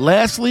needs.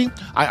 Lastly,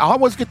 I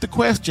always get the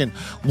question,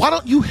 why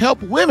don't you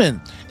help women?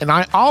 And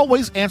I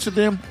always answer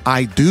them,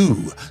 I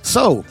do.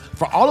 So,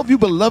 for all of you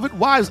beloved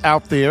wives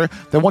out there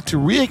that want to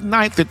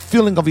reignite that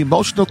feeling of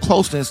emotional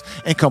closeness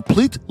and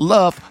complete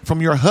love from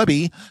your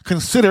hubby,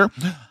 consider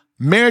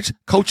marriage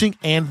coaching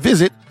and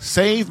visit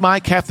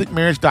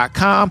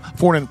SaveMyCatholicMarriage.com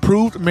for an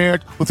improved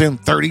marriage within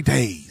 30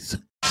 days.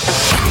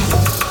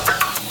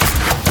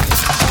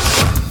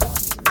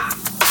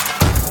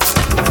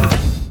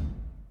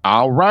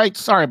 All right.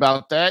 Sorry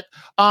about that.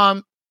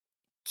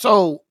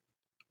 So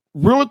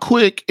real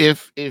quick,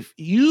 if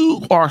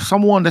you are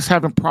someone that's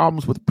having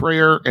problems with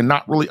prayer and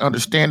not really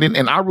understanding,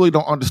 and I really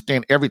don't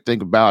understand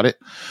everything about it,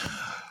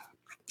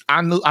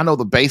 I know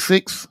the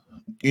basics,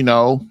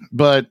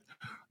 but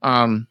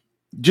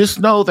just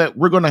know that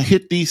we're going to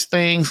hit these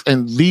things,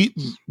 and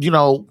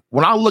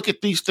when I look at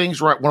these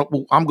things, right,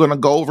 I'm going to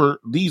go over,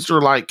 these are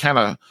like kind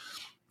of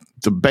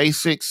the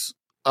basics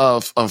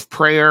of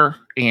prayer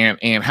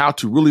and how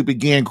to really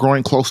begin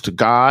growing close to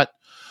God.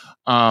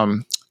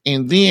 And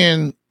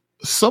then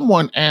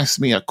someone asked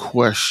me a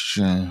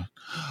question.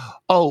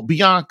 Oh,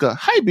 Bianca.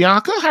 Hey,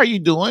 Bianca, how are you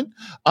doing?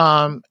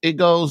 It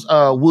goes,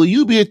 will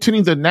you be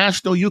attending the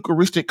National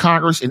Eucharistic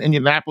Congress in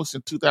Indianapolis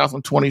in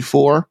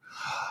 2024?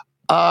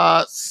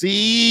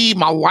 See,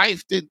 my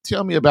wife didn't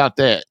tell me about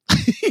that.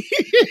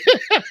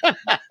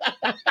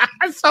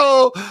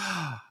 So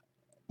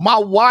my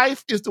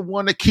wife is the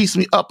one that keeps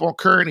me up on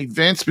current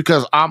events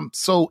because I'm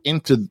so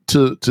into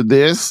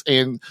this,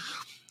 and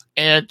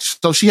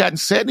so she hadn't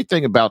said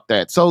anything about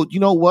that. So you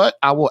know what?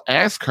 I will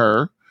ask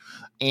her,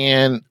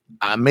 and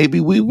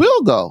maybe we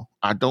will go.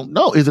 I don't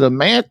know. Is it a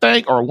man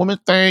thing or a woman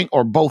thing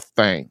or both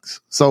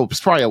things? So it's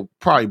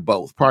probably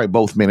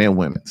both men and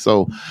women.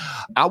 So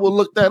I will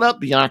look that up,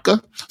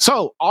 Bianca.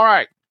 So, all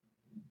right.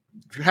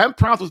 If you're having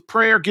problems with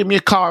prayer, give me a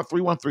call at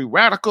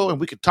 313-RADICAL and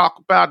we can talk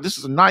about it. This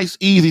is a nice,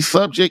 easy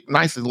subject,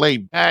 nice and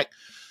laid back.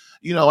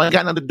 Ain't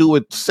got nothing to do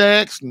with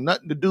sex,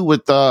 nothing to do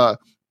with my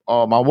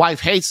wife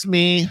hates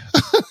me,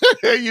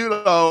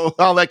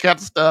 all that kind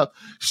of stuff.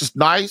 It's just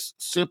nice,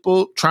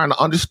 simple, trying to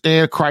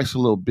understand Christ a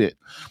little bit.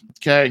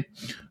 Okay.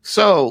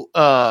 So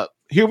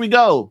here we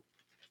go.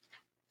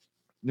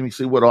 Let me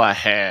see, what do I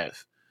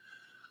have?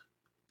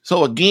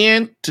 So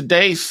again,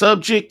 today's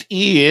subject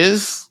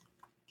is,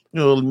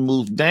 let me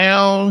move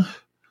down.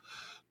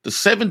 The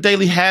 7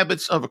 daily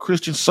habits of a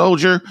Christian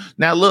soldier.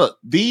 Now, look,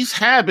 these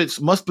habits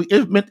must be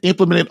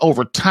implemented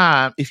over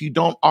time if you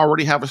don't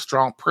already have a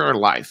strong prayer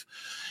life.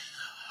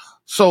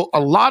 So a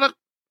lot of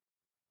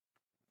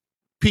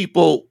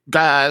people,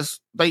 guys,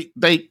 they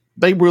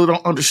really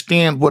don't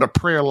understand what a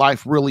prayer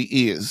life really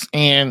is.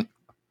 And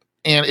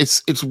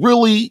it's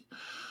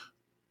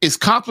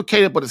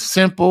complicated, but it's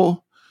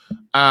simple.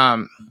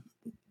 Most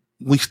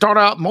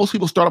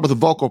people start out with a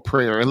vocal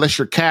prayer, unless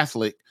you're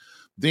Catholic.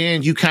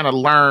 Then you kind of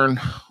learn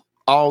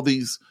all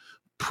these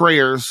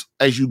prayers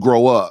as you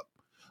grow up.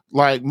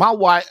 Like my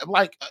wife,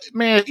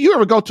 man, you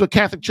ever go to a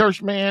Catholic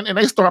church, man, and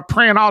they start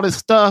praying all this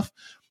stuff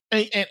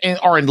and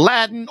or in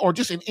Latin or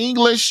just in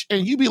English,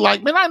 and you be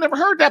like, man, I never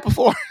heard that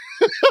before.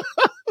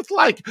 It's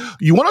like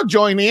you want to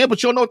join in,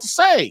 but you don't know what to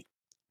say.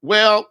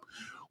 Well,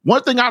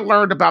 one thing I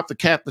learned about the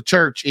Catholic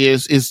Church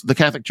is it's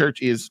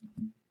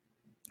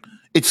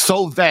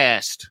so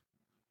vast.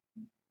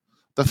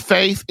 The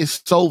faith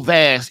is so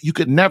vast. You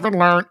could never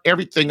learn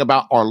everything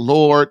about our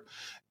Lord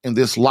in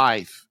this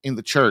life in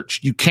the church.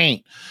 You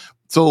can't.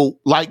 So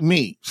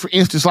for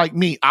instance, I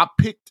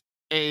picked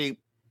a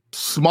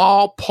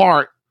small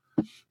part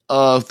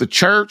of the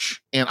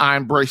church and I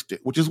embraced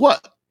it, which is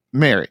what?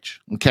 Marriage.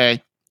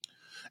 Okay.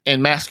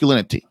 And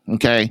masculinity.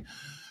 Okay.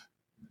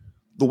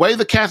 The way in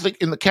the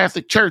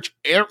Catholic Church,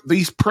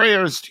 these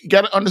prayers, you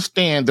got to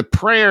understand the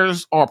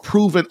prayers are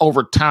proven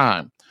over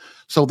time.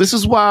 So this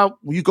is why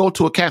when you go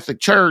to a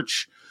Catholic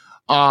church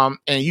and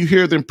you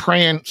hear them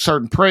praying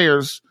certain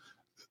prayers,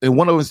 and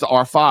one of them is the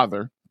Our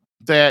Father,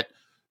 that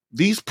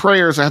these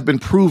prayers have been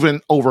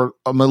proven over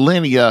a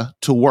millennia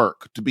to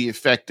work, to be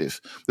effective.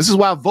 This is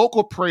why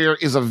vocal prayer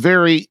is a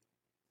very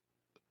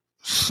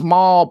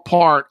small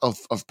part of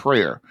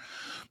prayer.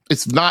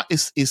 It's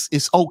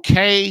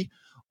okay,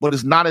 but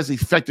it's not as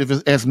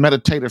effective as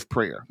meditative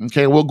prayer.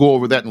 Okay, we'll go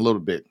over that in a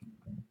little bit.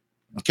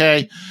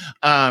 Okay,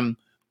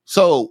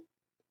 so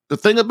the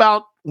thing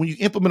about when you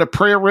implement a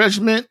prayer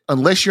regimen,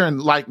 unless you're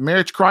in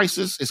marriage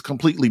crisis, it's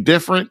completely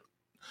different.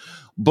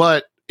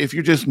 But if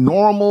you're just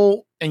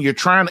normal and you're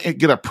trying to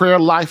get a prayer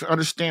life and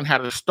understand how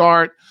to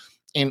start,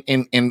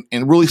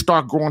 and really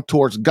start growing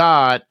towards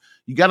God,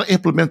 you got to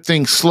implement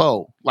things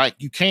slow. Like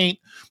you can't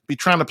be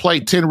trying to play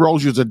 10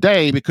 roses a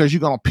day because you're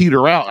going to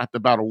peter out after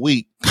about a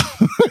week.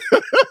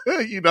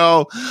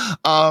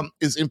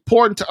 It's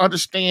important to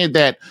understand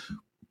that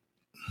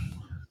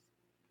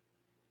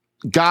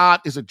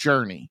God is a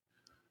journey.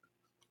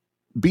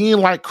 Being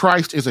like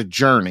Christ is a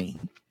journey.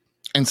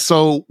 And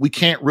so we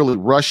can't really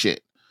rush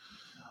it.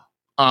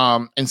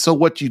 And so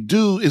what you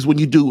do is when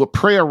you do a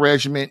prayer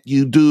regimen,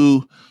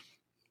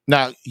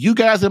 now you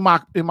guys in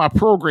my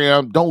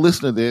program don't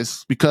listen to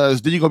this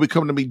because then you're gonna be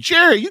coming to me,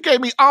 Jerry, you gave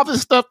me all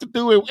this stuff to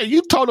do and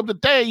you told them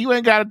today you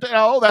ain't got to do.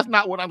 Oh, that's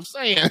not what I'm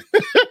saying.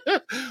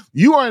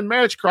 You are in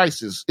marriage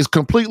crisis. It's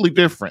completely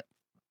different.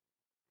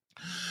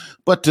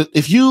 But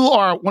if you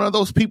are one of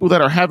those people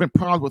that are having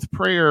problems with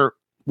prayer,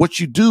 what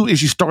you do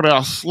is you start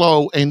out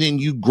slow and then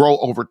you grow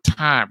over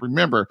time.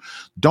 Remember,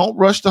 don't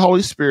rush the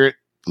Holy Spirit.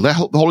 Let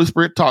the Holy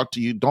Spirit talk to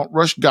you. Don't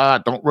rush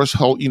God. Don't rush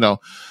the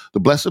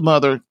Blessed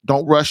Mother.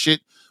 Don't rush it.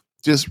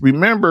 Just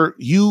remember,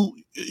 you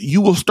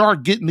will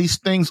start getting these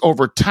things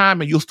over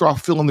time and you'll start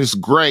feeling this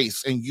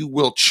grace and you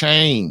will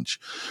change.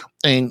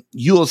 And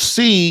you'll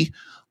see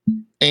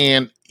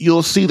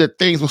that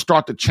things will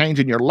start to change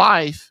in your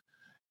life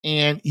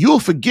and you'll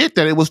forget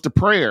that it was the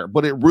prayer,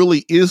 but it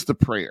really is the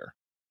prayer.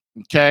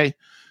 Okay.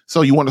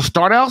 So you want to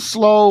start out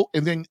slow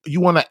and then you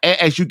want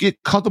to, as you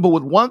get comfortable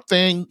with one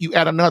thing, you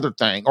add another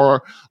thing.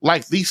 Or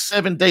like these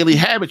 7 daily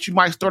habits, you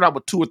might start out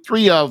with 2 or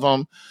 3 of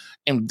them.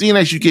 And then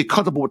as you get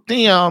comfortable with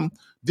them,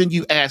 then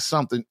you add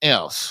something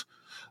else.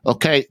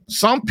 Okay.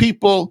 Some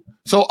people,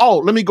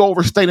 let me go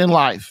over state in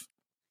life.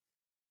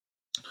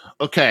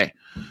 Okay.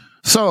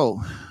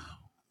 So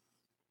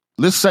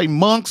let's say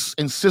monks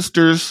and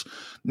sisters,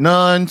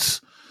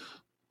 nuns,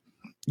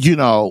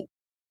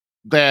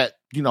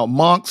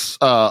 monks,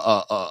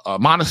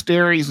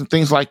 monasteries and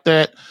things like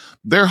that,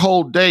 their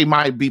whole day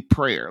might be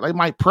prayer. They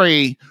might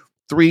pray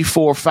 3,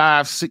 4,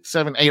 5, 6,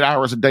 7, 8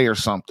 hours a day or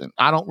something.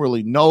 I don't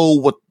really know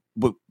what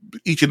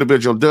each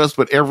individual does,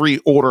 but every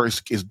order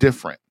is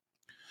different.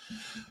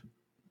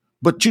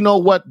 But you know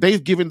what?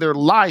 They've given their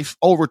life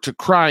over to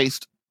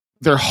Christ,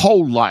 their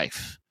whole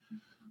life,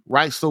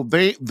 right? So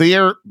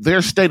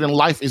their state in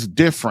life is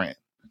different.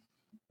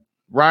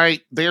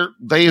 Right?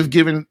 They have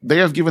given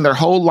their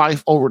whole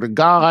life over to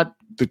God.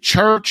 The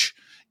church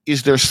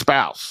is their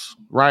spouse,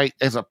 right?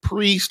 As a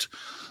priest,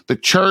 the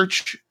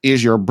church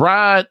is your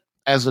bride.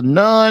 As a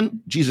nun,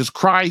 Jesus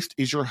Christ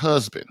is your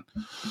husband.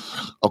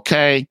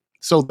 Okay?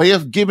 So they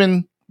have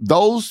given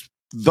those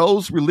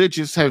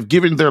religious have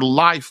given their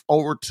life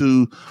over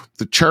to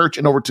the church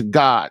and over to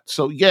God.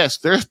 So yes,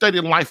 their state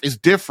in life is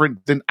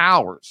different than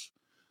ours.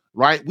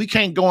 Right? We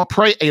can't go and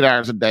pray 8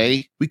 hours a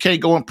day. We can't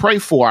go and pray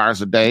 4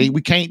 hours a day.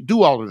 We can't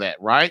do all of that,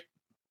 right?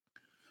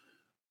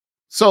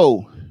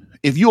 So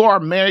if you are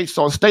married,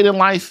 so a state in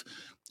life,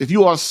 if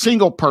you are a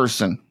single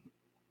person,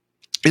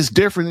 it's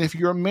different than if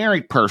you're a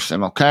married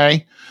person,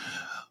 okay?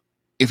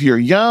 If you're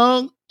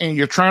young and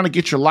you're trying to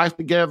get your life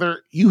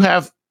together, you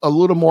have a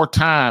little more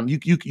time. You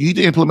need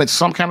to implement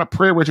some kind of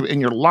prayer ritual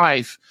in your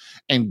life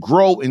and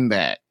grow in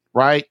that,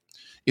 right?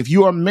 If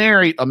you are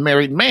married, a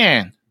married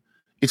man,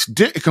 it's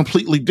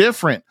completely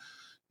different.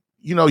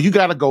 You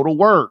got to go to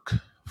work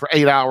for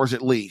 8 hours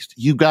at least.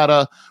 You got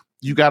a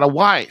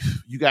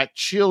wife, you got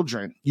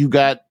children, you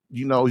got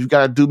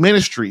to do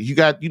ministry.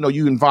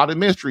 You involved in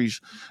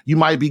ministries. You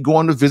might be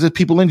going to visit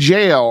people in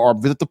jail or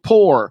visit the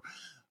poor.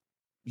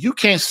 You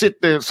can't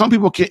sit there. Some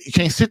people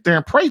can't sit there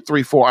and pray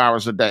 3, 4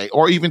 hours a day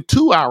or even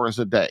 2 hours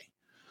a day.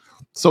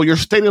 So your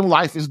state in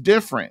life is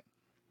different.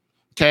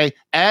 Okay.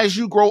 As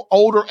you grow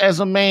older as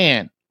a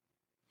man,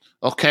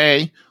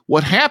 okay,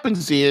 what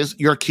happens is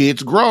your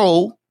kids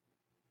grow,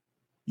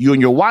 you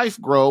and your wife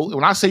grow.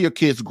 When I say your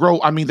kids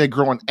grow, I mean they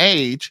grow in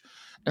age,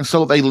 and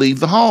so they leave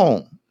the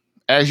home.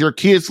 As your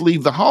kids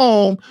leave the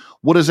home,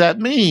 what does that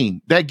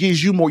mean? That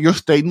gives you more, your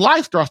state in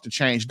life starts to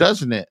change,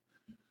 doesn't it?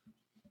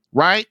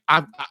 Right?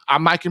 I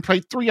might can pray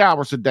 3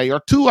 hours a day or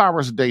 2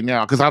 hours a day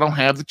now because I don't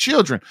have the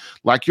children.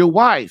 Like your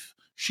wife,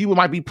 she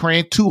might be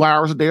praying 2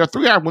 hours a day or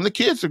 3 hours when the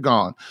kids are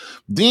gone.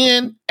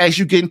 Then as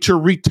you get into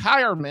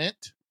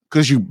retirement,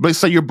 because let's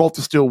say you're both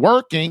still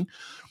working,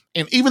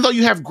 and even though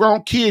you have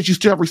grown kids, you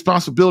still have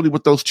responsibility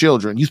with those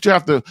children. You still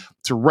have to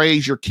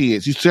raise your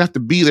kids. You still have to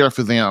be there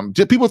for them.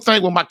 People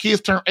think when my kids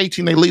turn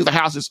 18, they leave the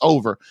house, it's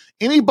over.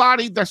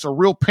 Anybody that's a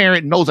real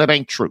parent knows that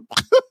ain't true.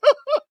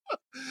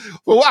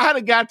 Well, I had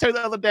a guy tell me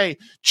the other day,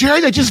 Jerry,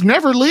 they just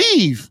never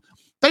leave.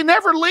 They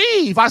never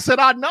leave. I said,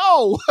 I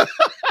know.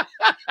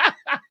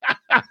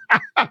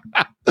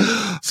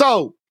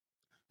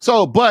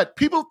 But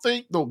people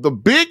think the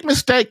big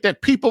mistake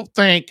that people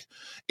think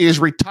is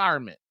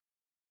retirement.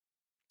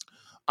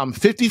 I'm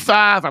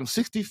 55, I'm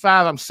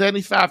 65, I'm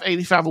 75,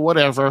 85 or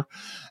whatever.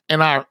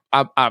 And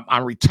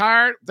I'm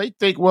retired. They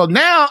think, well,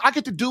 now I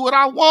get to do what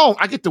I want.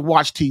 I get to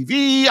watch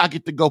TV. I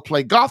get to go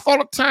play golf all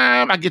the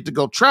time. I get to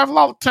go travel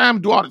all the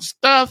time, do all this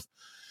stuff.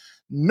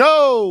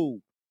 No.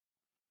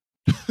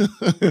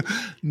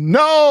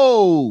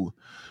 No.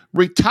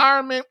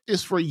 Retirement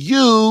is for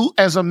you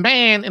as a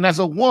man and as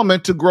a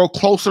woman to grow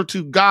closer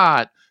to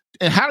God.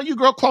 And how do you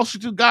grow closer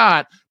to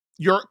God?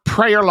 Your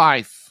prayer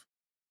life.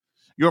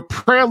 Your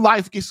prayer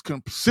life gets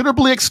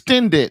considerably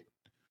extended.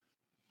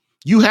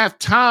 You have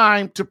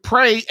time to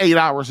pray 8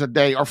 hours a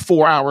day or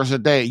 4 hours a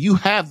day. You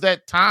have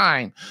that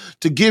time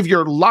to give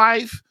your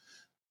life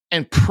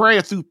and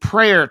prayer through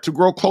prayer to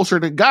grow closer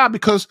to God,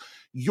 because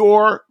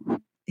your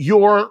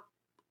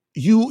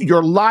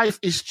life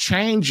is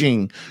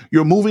changing.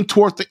 You're moving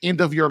toward the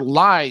end of your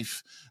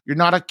life. You're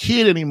not a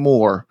kid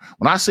anymore.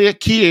 When I say a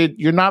kid,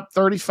 you're not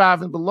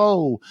 35 and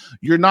below.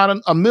 You're not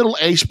a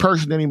middle-aged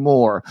person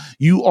anymore.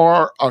 You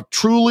are a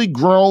truly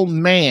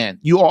grown man.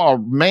 You are a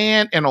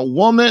man and a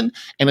woman,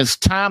 and it's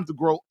time to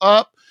grow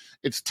up.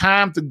 It's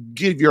time to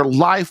give your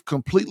life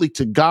completely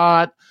to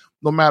God,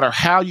 no matter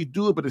how you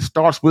do it, but it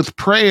starts with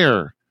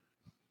prayer,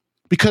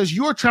 because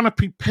you're trying to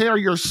prepare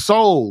your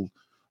soul,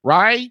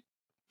 right?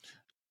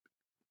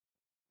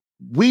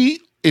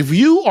 If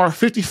you are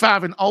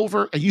 55 and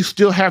over and you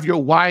still have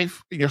your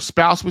wife and your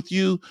spouse with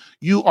you,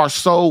 you are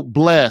so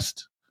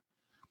blessed.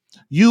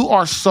 You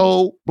are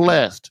so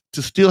blessed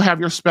to still have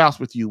your spouse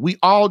with you. We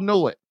all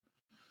know it,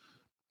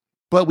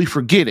 but we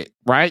forget it,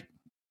 right?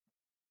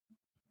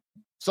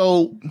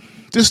 So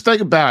just think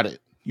about it.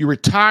 You're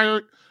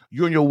retired.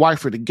 You and your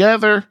wife are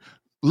together.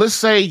 Let's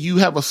say you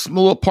have a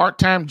small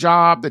part-time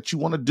job that you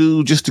want to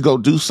do just to go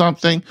do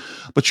something,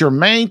 but your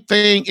main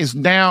thing is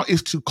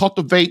to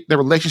cultivate the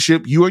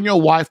relationship, you and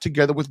your wife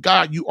together with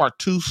God. You are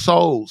two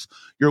souls.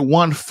 You're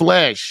one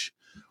flesh.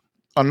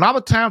 A lot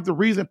of times the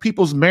reason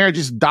people's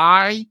marriages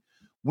die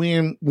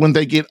when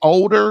they get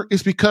older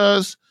is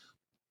because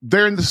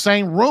they're in the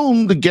same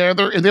room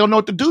together and they don't know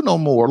what to do no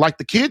more. Like,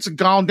 the kids are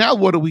gone now.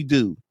 What do we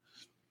do?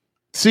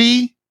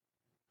 See?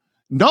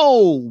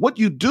 No, what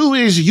you do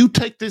is you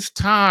take this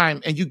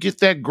time and you get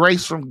that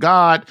grace from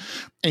God,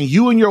 and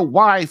you and your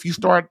wife, you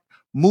start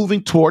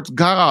moving towards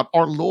God,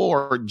 our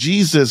Lord,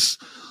 Jesus,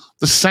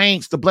 the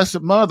saints, the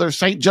Blessed Mother,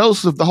 Saint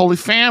Joseph, the Holy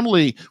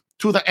Family,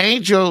 to the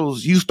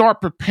angels. You start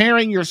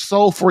preparing your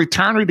soul for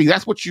eternity.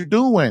 That's what you're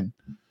doing.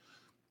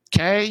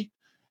 Okay?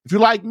 If you're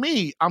like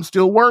me, I'm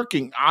still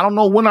working. I don't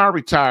know when I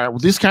retire.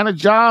 With this kind of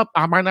job,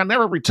 I might not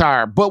never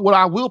retire. But what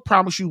I will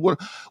promise you,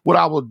 what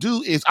I will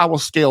do is I will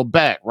scale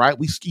back, right?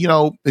 If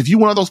you're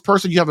one of those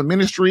persons, you have a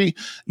ministry,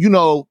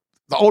 the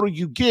older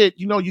you get,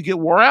 you get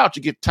wore out,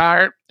 you get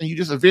tired, and you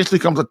just eventually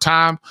comes a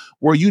time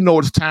where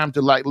it's time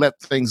to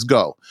let things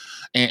go.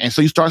 And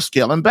so you start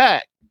scaling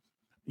back,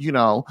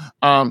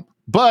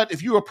 but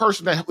if you're a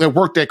person that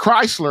worked at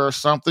Chrysler or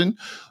something,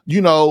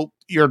 your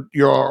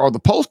or the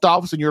post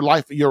office, and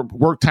your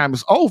work time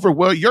is over,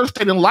 well, your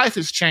state in life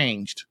has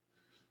changed.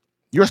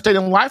 Your state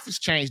in life has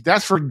changed.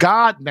 That's for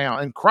God now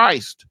in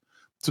Christ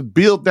to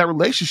build that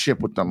relationship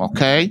with them.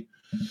 Okay.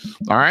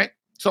 All right.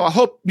 So I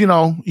hope,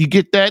 you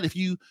get that. If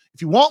you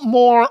want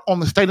more on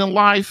the state in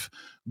life,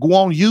 go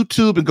on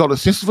YouTube and go to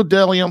Sensus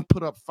Fidelium,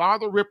 put on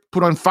Father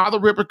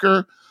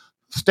Ripperker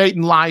State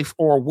in Life,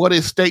 or What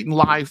is State in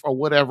Life, or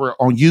whatever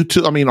on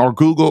YouTube, or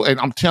Google. And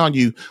I'm telling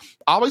you,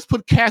 I always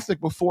put Catholic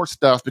before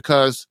stuff,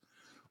 because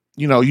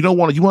you don't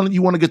want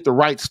to get the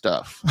right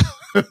stuff.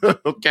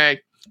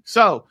 Okay.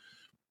 So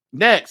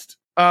next,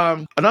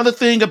 another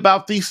thing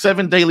about these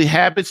 7 daily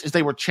habits is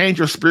they will change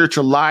your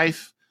spiritual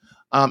life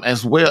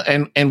as well,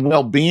 and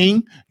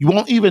well-being. You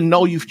won't even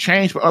know you've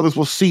changed, but others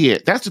will see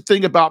it. That's the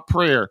thing about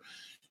prayer.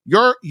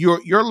 Your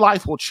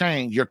life will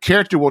change. Your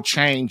character will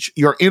change.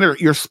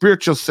 Your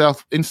spiritual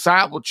self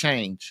inside will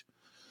change,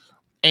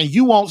 and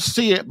you won't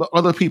see it, but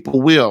other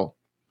people will.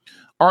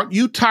 Aren't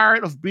you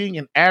tired of being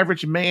an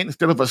average man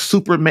instead of a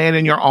superman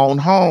in your own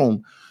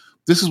home?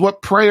 This is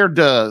what prayer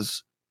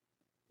does.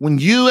 When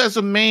you as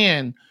a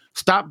man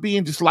stop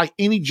being just like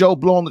any Joe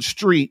Blow on the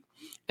street,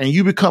 and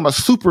you become a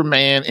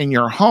superman in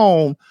your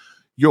home,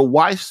 your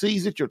wife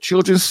sees it, your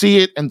children see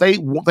it, and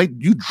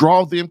you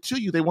draw them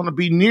to you. They want to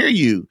be near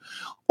you,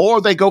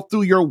 or they go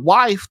through your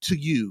wife to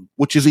you,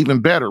 which is even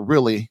better,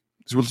 really.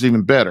 It's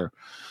even better,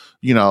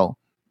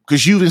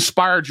 because you've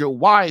inspired your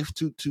wife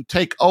to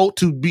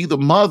be the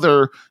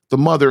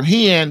mother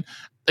hen,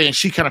 and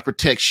she kind of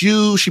protects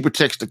you. She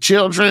protects the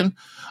children.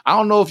 I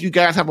don't know if you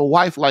guys have a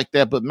wife like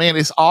that, but man,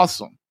 it's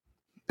awesome.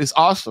 It's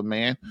awesome,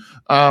 man.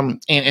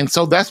 And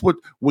so that's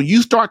when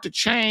you start to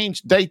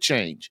change, they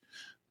change.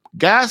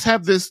 Guys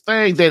have this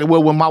thing that,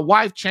 well, when my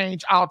wife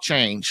change, I'll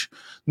change.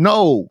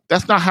 No,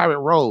 that's not how it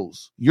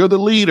rolls. You're the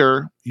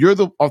leader. You're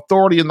the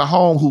authority in the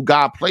home who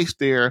God placed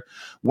there.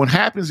 What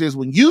happens is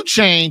when you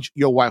change,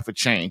 your wife will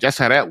change. That's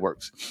how that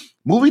works.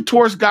 Moving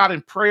towards God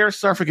in prayer,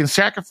 suffering, and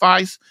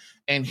sacrifice,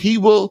 and he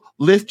will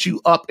lift you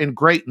up in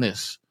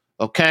greatness.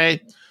 Okay?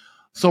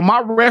 So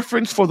my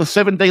reference for the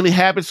 7 daily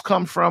habits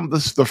come from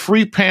the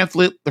free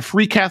pamphlet, the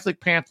free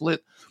Catholic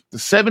pamphlet, The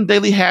 7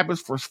 Daily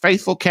Habits for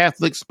Faithful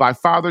Catholics by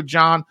Father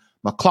John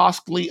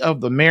McCloskey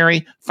of the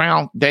Mary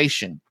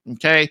Foundation.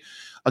 Okay.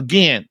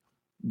 Again,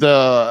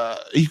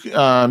 you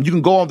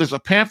can go on, there's a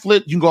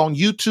pamphlet. You can go on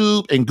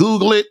YouTube and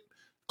Google it.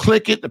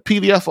 click it, the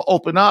PDF will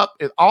open up,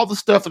 and all the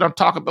stuff that I'm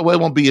talking about, well,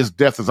 it won't be as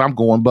depth as I'm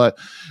going, but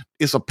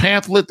it's a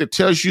pamphlet that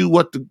tells you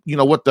what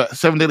the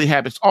 7 daily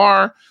habits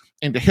are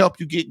and to help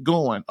you get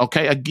going.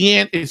 Okay.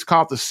 Again, it's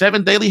called The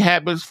 7 Daily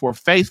Habits for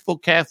Faithful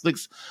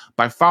Catholics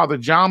by Father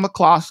John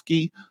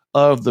McCloskey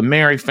of the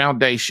Mary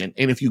Foundation.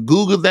 And if you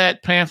Google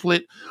that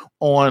pamphlet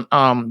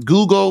on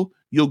Google,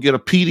 you'll get a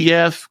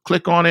PDF.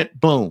 Click on it.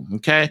 Boom.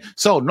 Okay.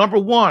 So number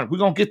one, we're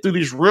going to get through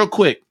these real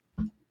quick.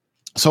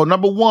 So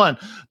number one,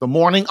 the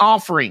morning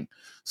offering.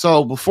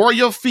 So before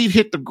your feet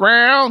hit the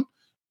ground,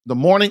 the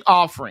morning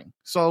offering.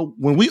 So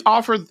when we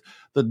offer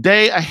the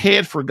day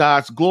ahead for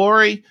God's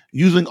glory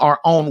using our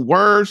own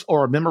words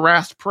or a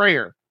memorized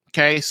prayer.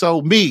 Okay.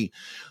 So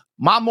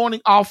my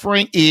morning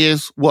offering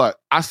is what?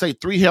 I say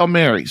 3 Hail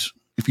Marys.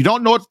 If you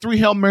don't know what the 3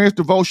 Hail Marys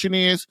devotion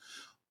is,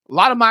 a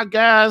lot of my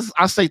guys,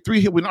 I say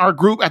 3 in our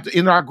group, at the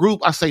end of our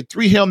group, I say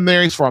 3 Hail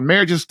Marys for our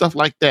marriage and stuff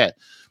like that.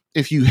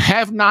 If you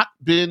have not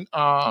been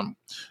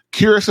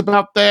curious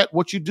about that,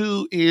 what you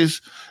do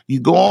is you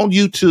go on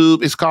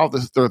YouTube. It's called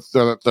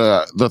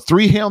the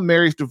 3 Hail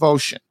Marys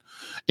devotion.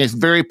 It's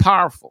very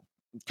powerful.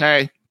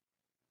 Okay.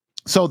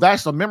 So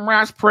that's a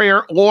memorized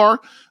prayer, or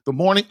the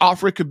morning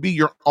offering could be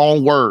your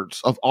own words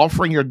of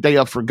offering your day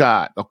up for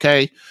God.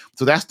 Okay.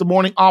 So that's the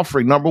morning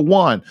offering. Number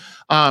one,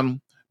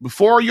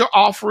 before your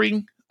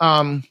offering,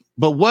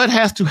 but what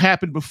has to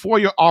happen before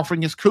your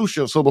offering is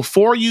crucial. So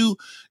before you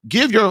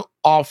give your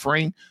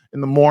offering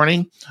in the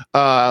morning,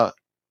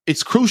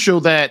 it's crucial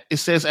that it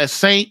says, as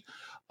Saint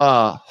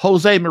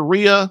Jose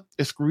Maria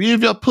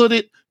Escrivá put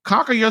it,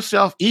 conquer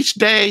yourself each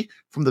day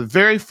from the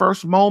very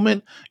first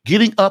moment,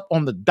 getting up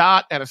on the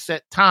dot at a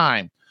set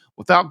time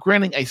without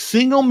granting a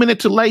single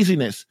minute to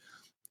laziness.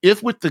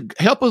 If with the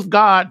help of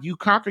God, you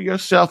conquer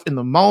yourself in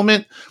the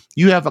moment,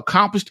 you have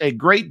accomplished a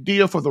great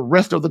deal for the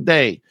rest of the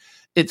day.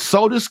 It's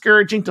so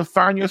discouraging to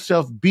find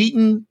yourself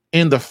beaten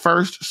in the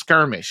first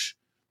skirmish.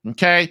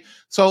 Okay.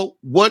 So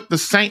what the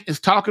saint is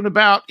talking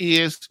about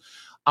is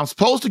I'm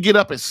supposed to get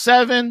up at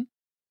 7.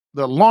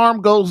 The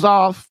alarm goes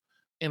off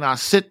and I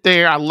sit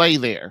there, I lay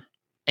there.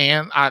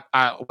 And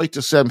I wait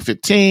till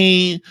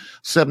 7:15,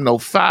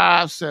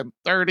 7:05,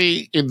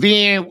 7:30. And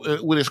then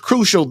when it's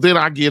crucial, then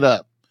I get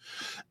up.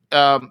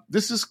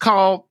 This is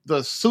called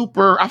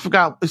I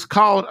forgot. It's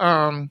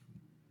called,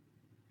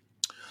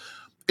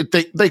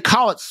 they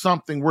call it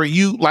something where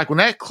you, like when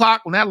that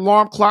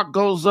alarm clock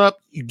goes up,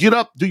 you get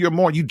up,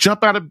 you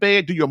jump out of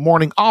bed, do your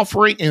morning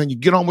offering, and then you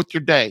get on with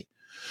your day.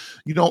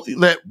 You don't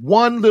let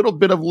one little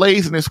bit of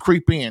laziness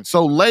creep in.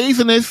 So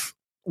laziness,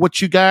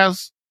 what you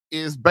guys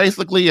is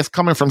basically is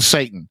coming from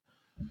Satan.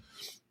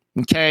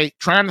 Okay.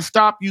 Trying to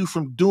stop you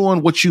from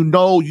doing what you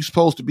know you're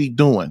supposed to be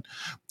doing.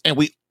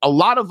 And a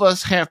lot of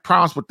us have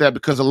problems with that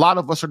because a lot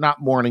of us are not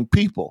morning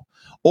people,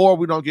 or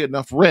we don't get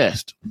enough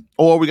rest,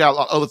 or we got a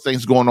lot of other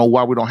things going on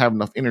while we don't have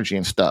enough energy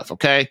and stuff.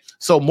 Okay.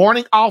 So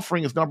morning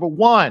offering is number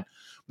one.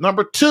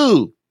 Number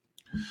two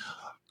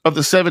of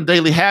the 7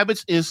 daily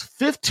habits is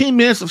 15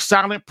 minutes of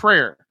silent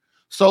prayer.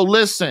 So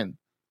listen,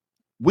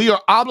 we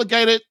are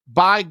obligated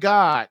by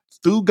God,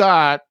 through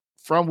God,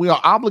 we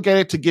are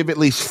obligated to give at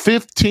least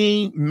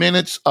 15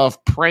 minutes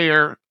of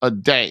prayer a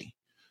day,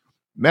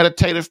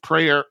 meditative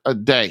prayer a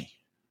day.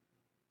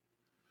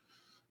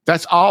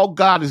 That's all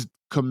God is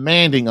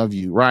commanding of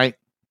you, right?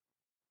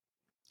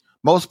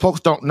 Most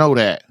folks don't know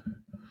that.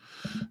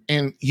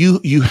 And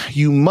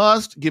you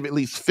must give at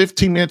least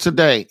 15 minutes a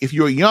day. If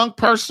you're a young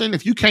person,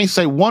 if you can't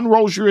say one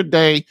rosary a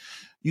day,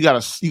 you got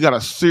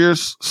a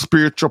serious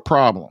spiritual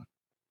problem.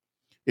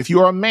 If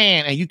you're a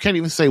man and you can't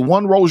even say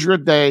one rosary a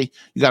day,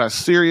 you got a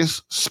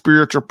serious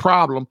spiritual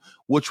problem,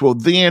 which will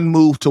then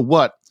move to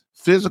what?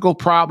 Physical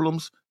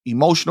problems,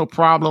 emotional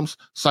problems,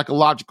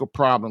 psychological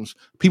problems.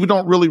 People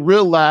don't really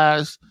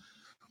realize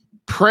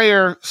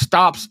prayer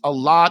stops a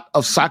lot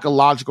of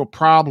psychological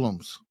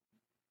problems.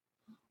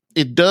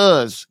 It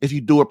does if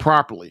you do it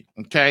properly.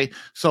 Okay.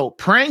 So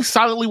praying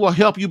silently will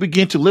help you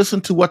begin to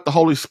listen to what the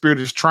Holy Spirit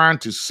is trying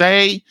to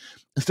say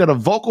instead of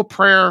vocal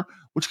prayer,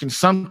 which can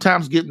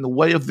sometimes get in the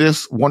way of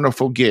this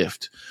wonderful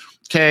gift.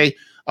 Okay.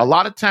 A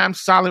lot of times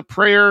silent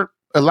prayer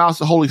allows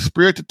the Holy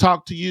Spirit to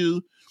talk to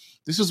you.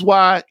 This is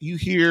why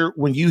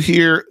when you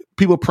hear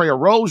people pray a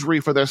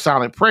rosary for their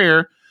silent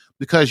prayer,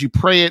 because you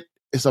pray it,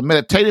 it's a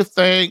meditative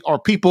thing, or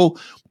people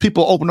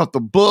open up the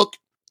book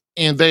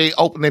and they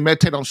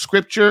meditate on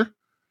scripture.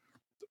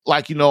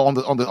 Like, on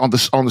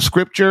the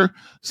scripture,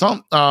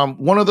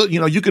 one of the,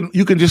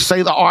 you can just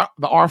say the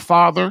Our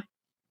Father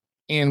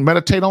and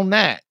meditate on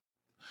that.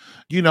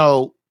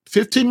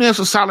 15 minutes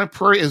of silent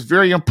prayer is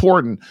very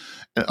important.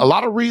 A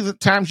lot of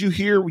times you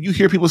hear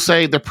people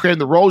say they're praying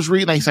the rosary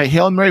and they say,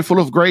 Hail Mary, full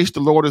of grace, the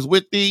Lord is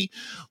with thee.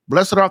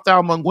 Blessed art thou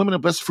among women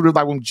and blessed fruit of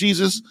thy womb,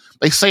 Jesus.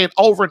 They say it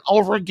over and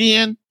over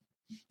again.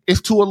 It's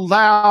to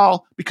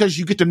allow, because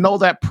you get to know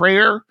that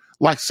prayer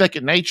like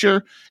second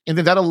nature. And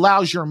then that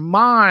allows your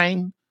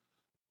mind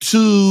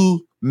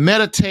to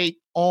meditate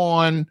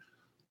on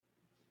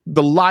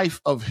the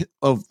life of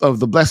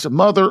the Blessed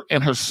Mother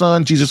and her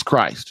son, Jesus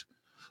Christ.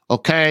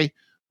 Okay.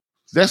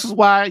 This is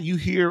why you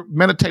hear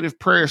meditative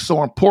prayer is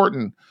so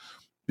important,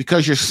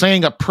 because you're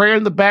saying a prayer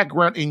in the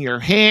background in your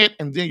head,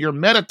 and then you're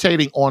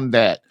meditating on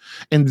that.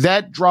 And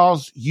that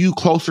draws you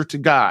closer to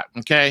God.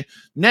 Okay.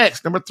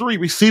 Next, number 3,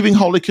 receiving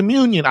Holy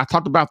Communion. I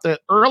talked about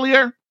that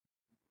earlier.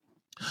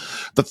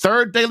 The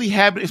third daily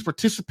habit is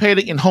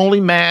participating in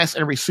Holy Mass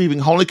and receiving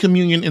Holy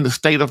Communion in the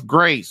state of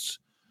grace.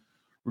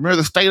 Remember,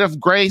 the state of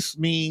grace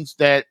means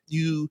that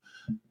you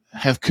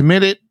have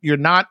committed,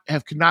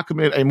 have not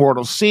committed a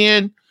mortal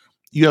sin.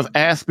 You have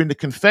been to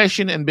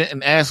confession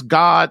and asked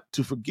God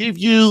to forgive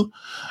you.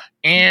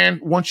 And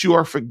once you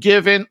are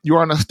forgiven,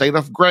 you're in a state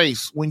of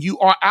grace. When you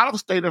are out of a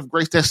state of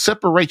grace, that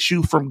separates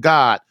you from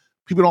God.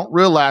 People don't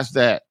realize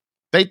that.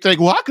 They think,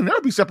 well, I can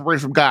never be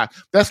separated from God.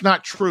 That's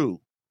not true.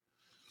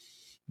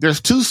 There's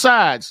 2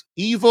 sides,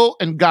 evil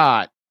and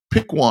God.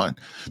 Pick one.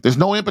 There's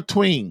no in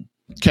between.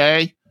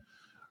 Okay.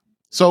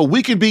 So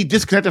we can be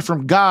disconnected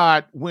from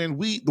God when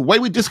the way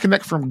we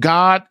disconnect from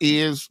God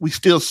is we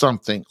steal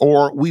something,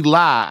 or we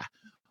lie,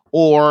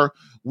 or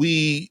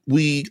we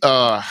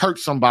hurt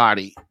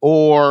somebody,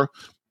 or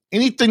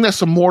anything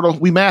that's immortal.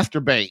 We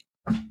masturbate.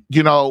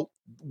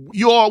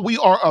 We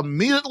are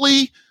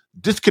immediately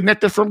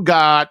disconnected from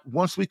God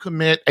once we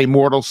commit a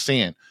mortal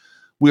sin.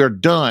 We are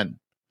done.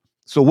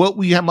 So what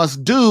we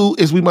must do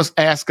is we must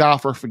ask God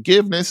for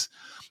forgiveness.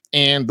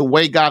 And the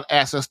way God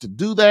asks us to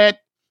do that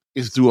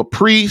is through a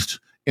priest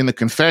in the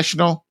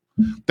confessional.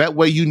 That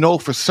way you know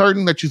for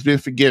certain that you've been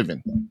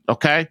forgiven.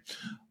 Okay?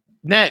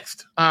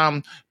 Next,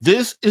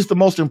 this is the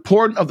most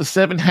important of the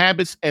 7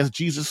 habits as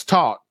Jesus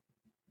taught.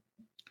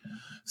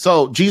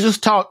 So Jesus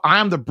taught, I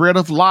am the bread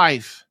of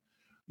life.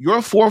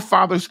 Your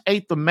forefathers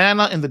ate the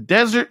manna in the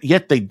desert,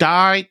 yet they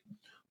died.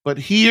 But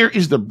here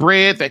is the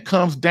bread that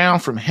comes down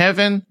from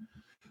heaven,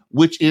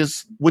 which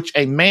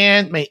a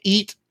man may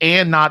eat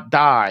and not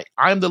die.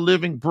 I am the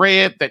living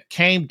bread that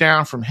came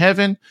down from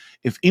heaven.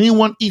 If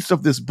anyone eats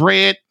of this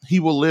bread, he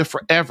will live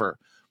forever.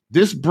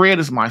 This bread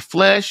is my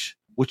flesh,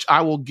 which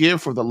I will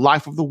give for the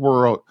life of the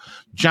world.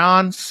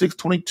 John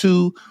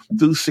 6:22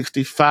 through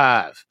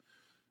 65.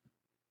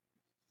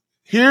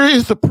 Here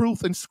is the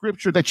proof in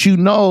scripture that you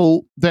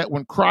know that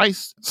when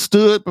Christ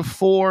stood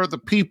before the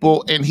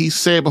people and he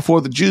said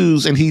before the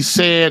Jews, and he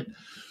said,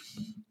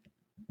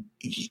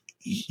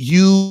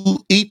 you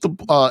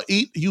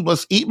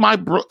must eat my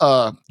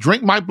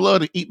drink my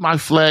blood and eat my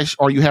flesh,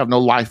 or you have no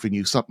life in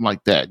you, something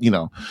like that,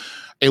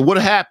 And what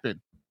happened?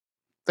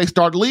 They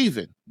started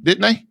leaving,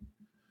 didn't they?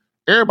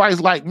 Everybody's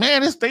like,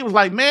 man, they was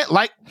like, man,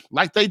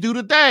 like they do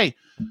today.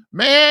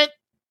 Man,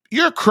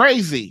 you're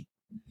crazy.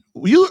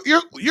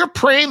 You're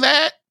praying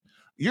that.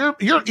 You're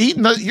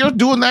eating you're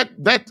doing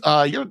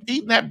you're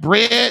eating that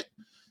bread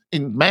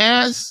in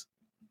mass.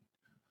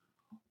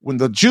 When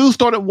the Jews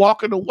started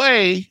walking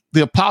away,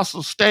 the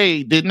apostles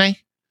stayed, didn't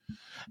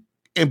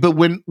they? But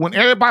when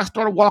everybody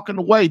started walking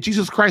away,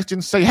 Jesus Christ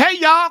didn't say, hey,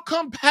 y'all,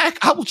 come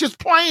back. I was just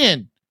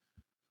playing.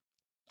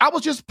 I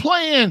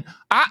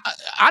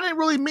didn't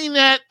really mean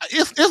that.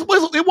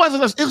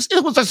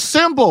 It was a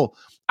symbol.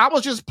 I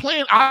was just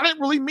playing. I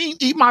didn't really mean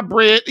eat my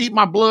bread, eat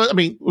my blood. I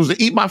mean, it was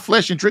to eat my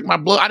flesh and drink my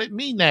blood. I didn't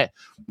mean that.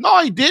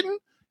 No, he didn't.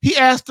 He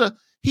asked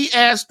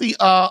the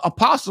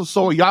apostles,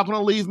 so are y'all going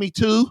to leave me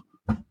too?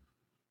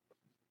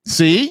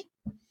 See,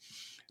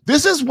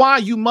 this is why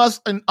you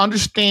must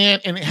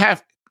understand and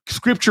have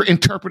scripture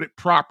interpreted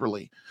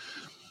properly.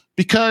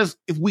 Because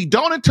if we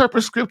don't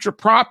interpret scripture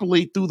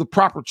properly through the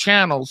proper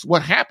channels,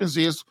 what happens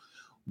is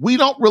we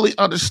don't really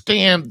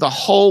understand the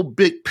whole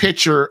big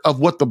picture of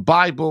what the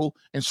Bible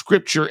and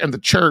scripture and the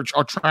church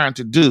are trying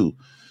to do.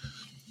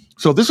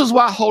 So this is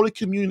why Holy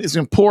Communion is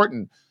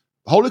important.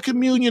 Holy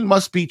Communion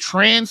must be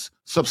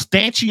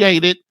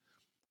transubstantiated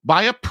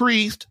by a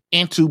priest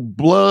into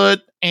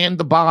blood and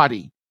the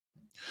body.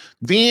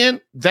 Then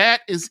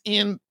that is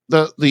in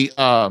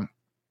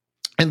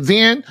and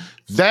then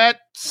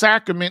that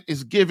sacrament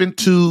is given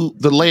to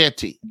the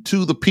laity,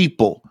 to the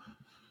people,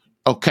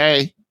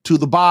 okay, to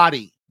the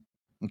body,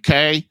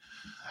 okay,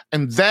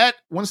 and that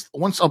once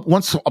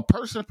a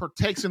person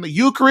partakes in the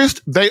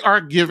Eucharist, they are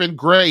given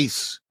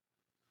grace.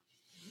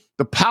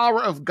 The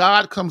power of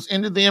God comes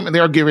into them, and they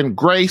are given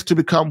grace to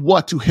become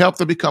what? To help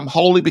them become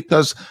holy,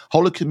 because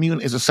Holy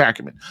Communion is a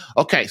sacrament.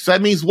 Okay, so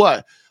that means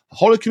what?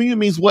 Holy Communion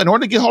means what? In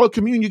order to get Holy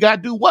Communion, you got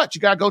to do what?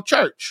 You got to go to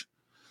church.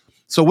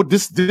 So what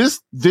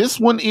this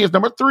one is,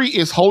 number 3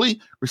 is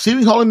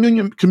receiving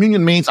Holy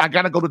Communion means I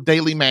got to go to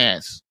daily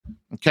mass.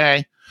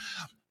 Okay.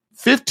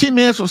 15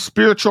 minutes of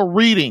spiritual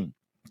reading.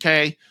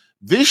 Okay.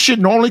 This should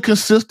normally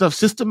consist of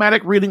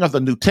systematic reading of the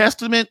New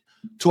Testament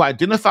to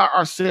identify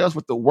ourselves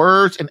with the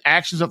words and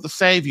actions of the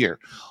Savior.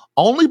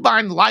 Only by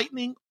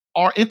enlightening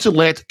our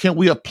intellect can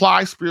we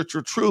apply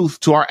spiritual truth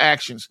to our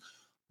actions.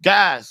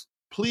 Guys,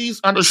 please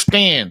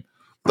understand,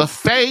 the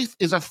faith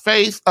is a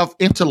faith of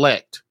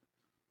intellect.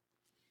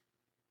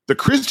 The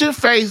Christian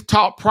faith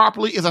taught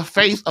properly is a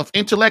faith of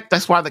intellect.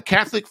 That's why the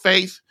Catholic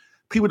faith,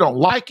 people don't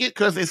like it,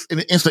 because it's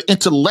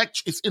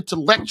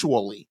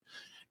intellectually.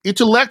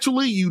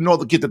 Intellectually,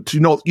 get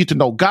to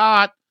know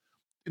God,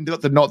 and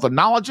the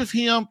knowledge of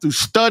Him through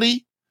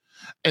study.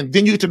 and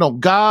then you get to know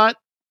God.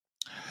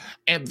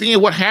 And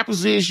then what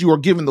happens is you are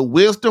given the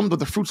wisdom of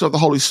the fruits of the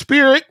Holy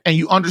Spirit, and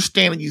you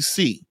understand and you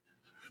see.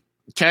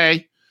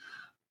 Okay?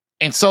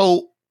 And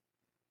so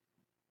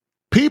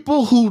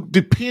people who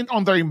depend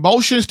on their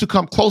emotions to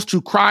come close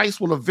to Christ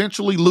will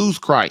eventually lose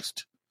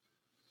Christ.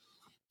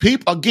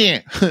 People,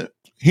 again,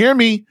 hear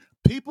me,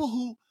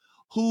 people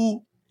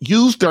who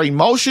use their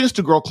emotions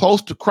to grow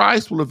close to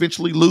Christ will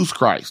eventually lose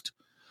Christ.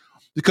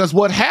 Because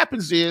what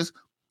happens is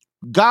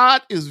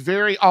God is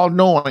very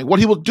all-knowing. What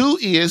he will do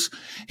is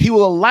he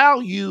will allow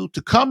you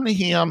to come to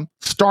him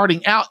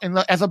starting out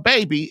as a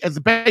baby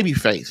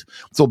faith.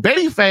 So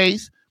baby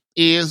faith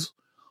is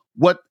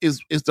what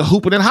is the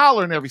hooping and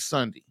hollering every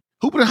Sunday.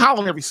 Hooping and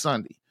hollering every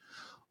Sunday.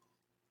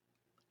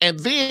 And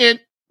then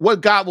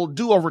what God will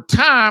do over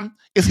time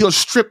is he'll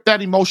strip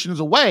that emotions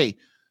away,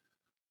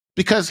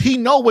 because he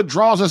knows what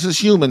draws us as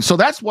humans. So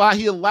that's why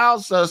he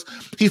allows us,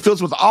 he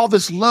fills with all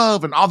this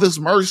love and all this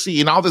mercy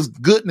and all this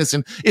goodness.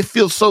 And it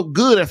feels so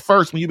good at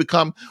first when you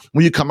become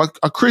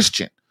a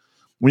Christian,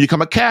 when you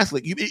become a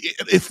Catholic,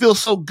 it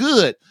feels so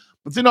good.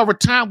 But then over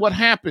time, what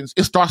happens?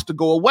 It starts to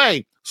go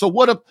away. So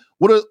what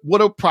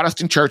do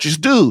Protestant churches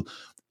do?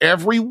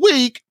 Every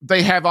week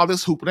they have all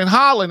this hooping and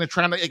hollering and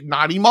trying to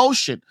ignite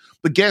emotion.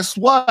 But guess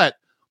what?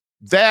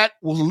 That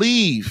will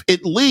leave.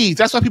 It leaves.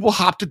 That's why people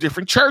hop to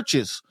different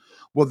churches.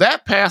 Well,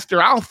 that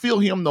pastor, I don't feel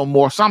him no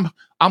more, so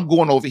I'm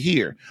going over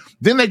here.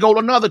 Then they go to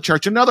another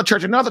church.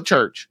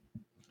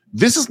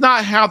 This is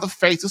not how the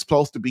faith is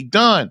supposed to be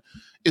done.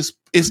 It's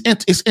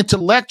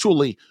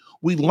intellectually.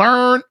 We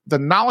learn the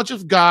knowledge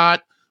of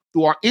God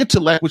through our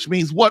intellect, which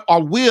means what?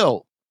 Our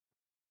will.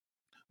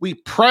 We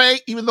pray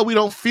even though we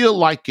don't feel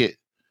like it.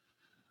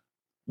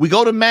 We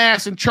go to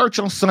mass and church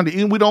on Sunday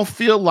even we don't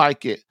feel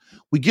like it.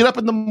 We get up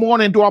in the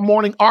morning and do our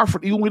morning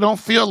offering even we don't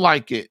feel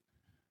like it.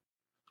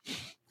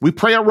 We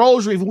pray a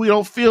rosary if we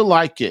don't feel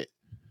like it.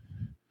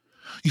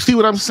 You see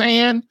what I'm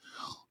saying?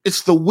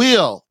 It's the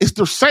will. It's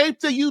the same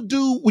thing you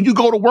do when you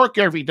go to work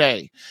every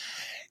day.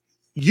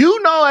 You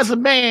know, as a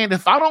man,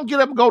 if I don't get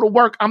up and go to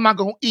work, I'm not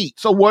going to eat.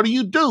 So what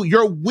do?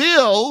 Your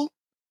will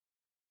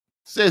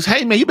says,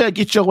 hey, man, you better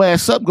get your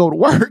ass up and go to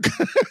work.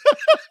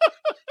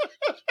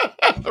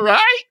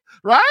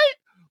 Right?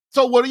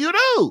 So what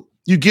do?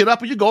 You get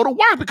up and you go to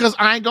work because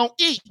I ain't going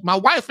to eat. My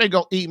wife ain't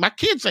going to eat. My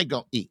kids ain't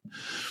going to eat.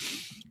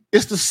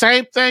 It's the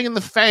same thing in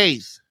the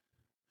faith.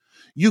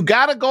 You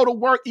got to go to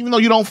work even though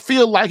you don't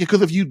feel like it,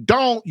 because if you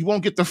don't, you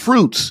won't get the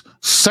fruits.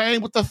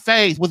 Same with the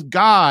faith, with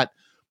God.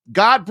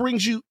 God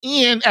brings you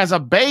in as a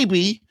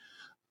baby,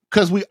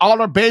 because we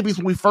all are babies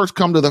when we first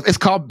come to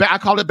I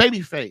call it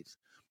baby faith.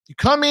 You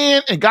come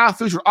in and God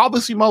fills you with all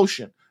this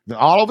emotion. Then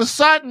all of a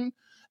sudden,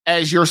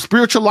 as your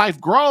spiritual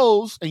life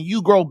grows and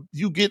you grow,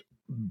 you get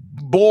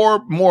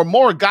bored more and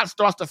more. God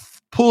starts to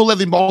pull that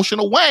emotion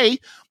away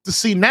to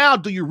see, now,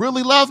 do you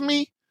really love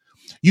me?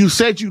 You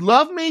said you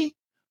love me?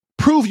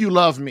 Prove you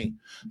love me.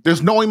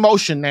 There's no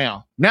emotion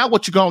now. Now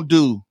what you going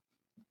to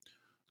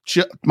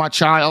do, my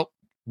child?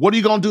 What are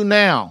you going to do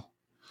now?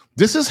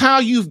 This is how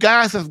you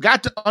guys have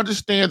got to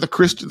understand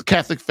the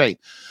Catholic faith.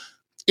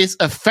 It's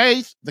a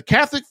faith. The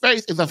Catholic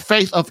faith is a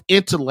faith of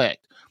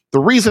intellect. The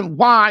reason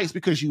why is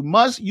because you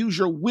must use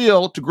your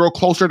will to grow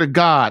closer to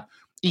God.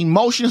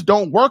 Emotions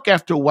don't work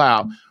after a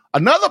while.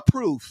 Another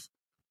proof,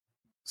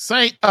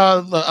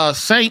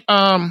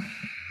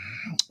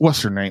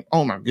 what's her name?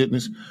 Oh my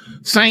goodness.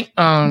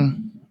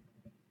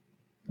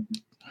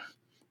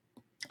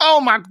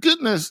 Oh my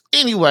goodness.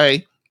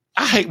 Anyway,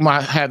 I hate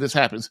how this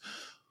happens.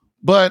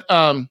 But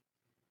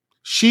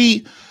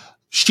she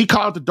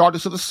called it the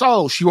darkness of the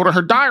soul. She ordered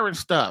her diary and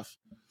stuff.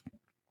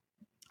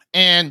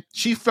 And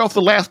she felt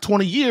the last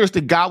 20 years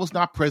that God was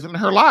not present in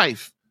her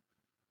life.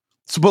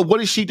 So, but what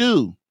did she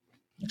do?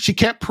 She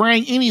kept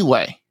praying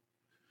anyway.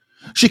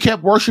 She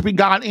kept worshiping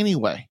God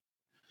anyway.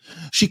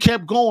 She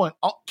kept going.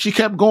 She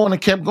kept going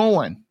and kept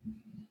going.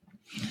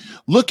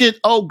 Look at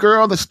old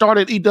girl that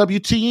started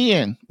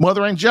EWTN,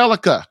 Mother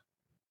Angelica.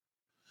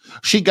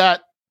 She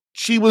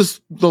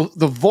was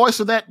the voice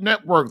of that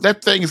network.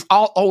 That thing is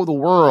all over the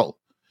world.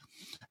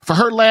 For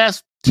her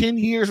last 10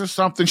 years or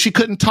something, she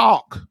couldn't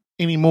talk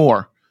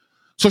anymore.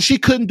 So she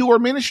couldn't do her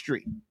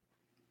ministry.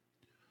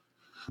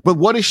 But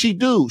what did she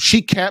do?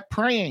 She kept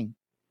praying.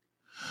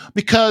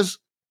 Because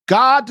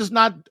God does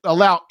not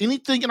allow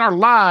anything in our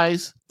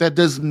lives that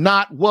does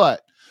not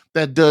what?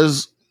 That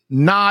does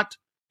not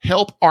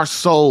help our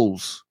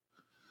souls.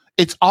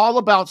 It's all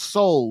about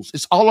souls.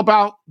 It's all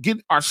about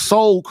getting our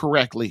soul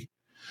correctly.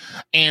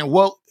 And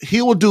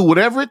he will do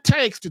whatever it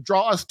takes to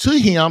draw us to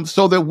him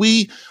so that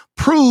we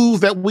prove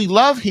that we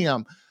love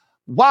him.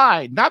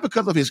 Why? Not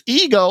because of his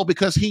ego,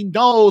 because he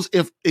knows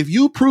if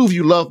you prove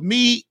you love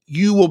me,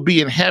 you will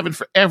be in heaven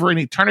forever in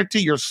eternity.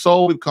 Your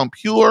soul will become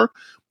pure.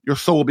 Your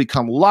soul will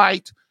become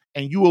light,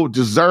 and you will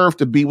deserve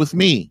to be with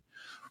me.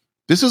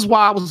 This is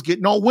why I was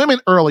getting on women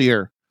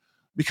earlier,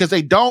 because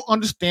they don't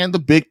understand the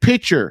big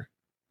picture.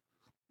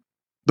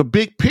 The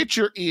big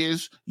picture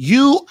is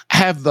you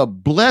have the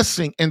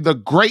blessing and the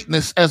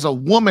greatness as a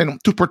woman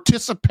to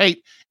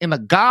participate in a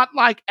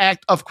godlike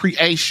act of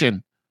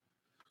creation.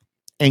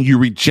 and you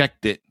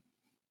reject it,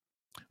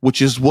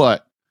 which is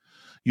what?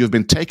 You have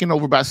been taken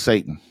over by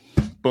Satan.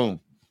 Boom.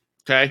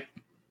 Okay.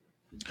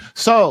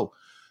 So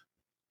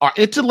our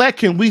intellect,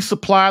 can we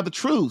supply the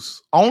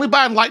truths? Only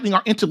by enlightening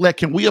our intellect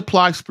can we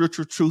apply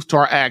spiritual truths to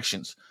our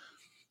actions.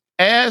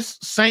 As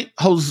Saint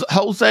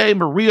Jose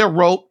Maria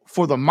wrote,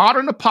 for the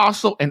modern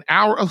apostle, an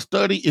hour of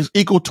study is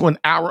equal to an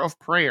hour of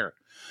prayer.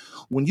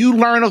 When you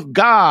learn of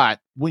God,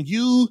 when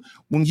you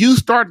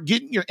start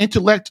getting your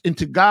intellect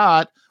into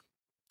God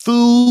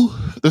through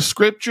the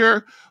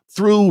scripture,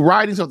 through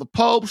writings of the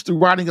popes, through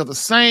writing of the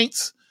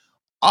saints,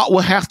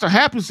 what has to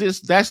happen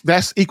is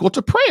that's equal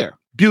to prayer.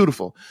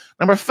 Beautiful.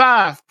 Number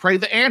 5, pray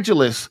the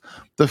Angelus.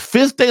 The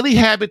 5th daily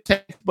habit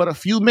takes but a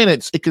few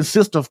minutes. It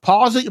consists of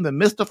pausing in the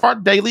midst of our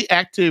daily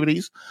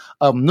activities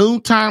of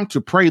noontime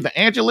to pray the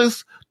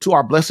Angelus to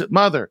our Blessed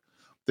Mother.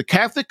 The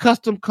Catholic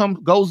custom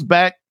goes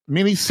back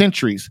many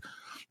centuries.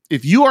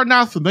 If you are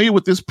not familiar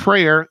with this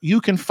prayer,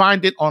 you can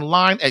find it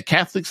online at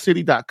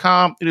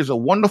catholiccity.com. It is a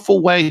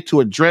wonderful way to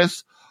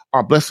address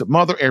our Blessed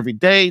Mother every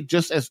day,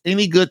 just as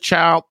any good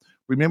child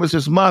remembers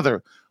his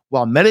mother,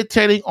 while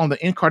meditating on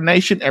the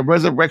incarnation and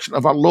resurrection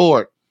of our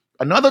Lord.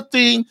 Another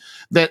thing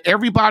that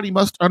everybody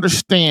must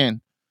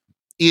understand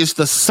is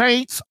the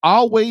saints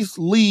always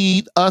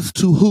lead us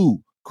to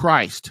who?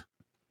 Christ.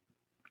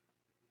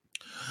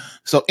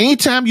 So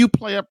anytime you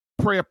pray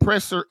a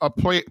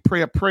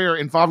prayer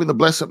involving the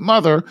Blessed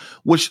Mother,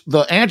 which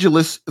the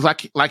Angelus,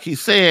 like he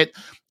said,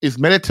 is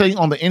meditating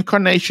on the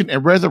incarnation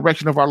and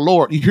resurrection of our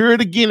Lord. You hear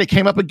it again. It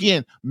came up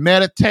again.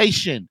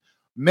 Meditation.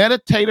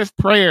 Meditative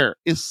prayer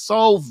is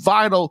so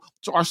vital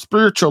to our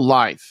spiritual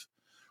life.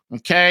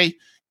 Okay.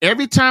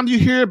 Every time you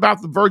hear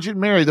about the Virgin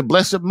Mary, the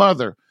Blessed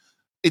Mother,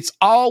 it's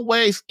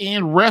always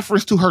in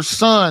reference to her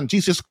son,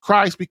 Jesus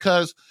Christ,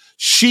 because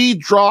she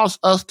draws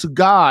us to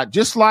God.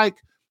 Just like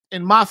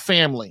in my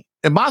family.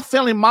 In my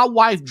family, my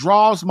wife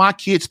draws my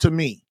kids to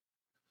me.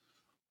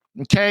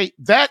 Okay.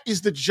 That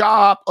is the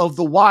job of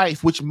the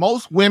wife, which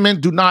most women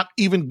do not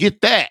even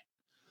get that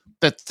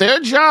their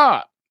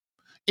job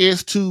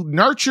is to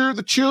nurture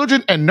the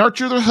children and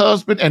nurture the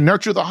husband and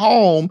nurture the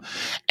home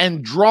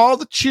and draw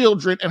the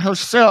children and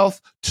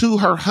herself to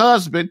her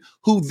husband,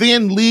 who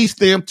then leads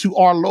them to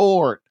our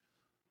Lord.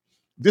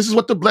 This is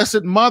what the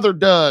Blessed Mother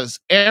does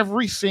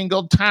every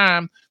single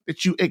time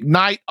that you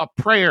ignite a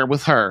prayer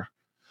with her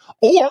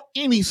or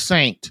any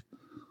saint.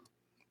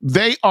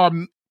 They are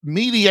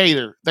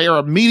mediator. They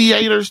are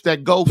mediators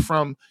that go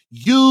from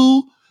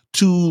you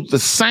to the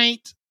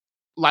saint,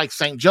 like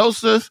Saint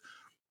Joseph,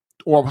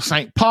 or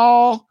St.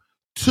 Paul,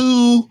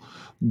 to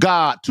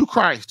God, to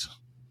Christ.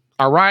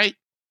 All right?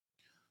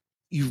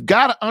 You've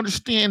got to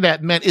understand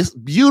that, man. It's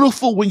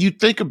beautiful when you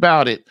think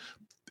about it.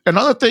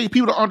 Another thing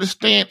people don't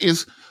understand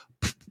is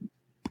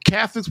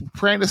Catholics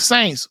praying to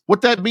saints.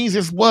 What that means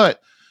is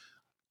what?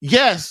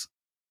 Yes,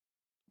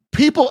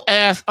 people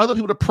ask other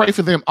people to pray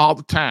for them all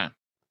the time.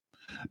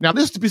 Now,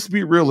 let's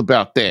be real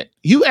about that.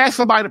 You ask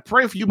somebody to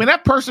pray for you, man,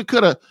 that person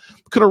could have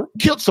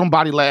killed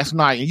somebody last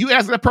night, and you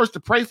ask that person to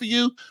pray for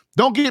you.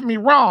 Don't get me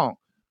wrong.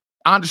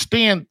 I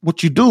understand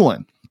what you're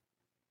doing.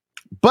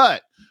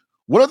 But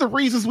what are the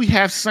reasons we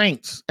have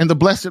saints and the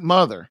Blessed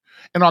Mother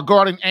and our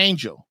guardian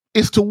angel?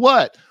 It's to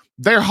what?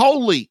 They're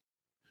holy.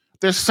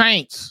 They're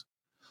saints.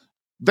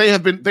 They're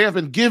open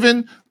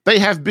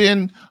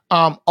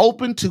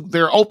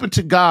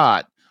to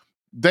God.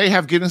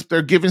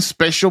 They're given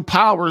special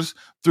powers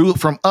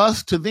from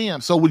us to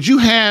them. So would you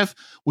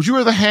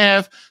rather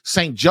have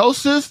Saint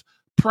Joseph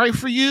pray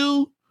for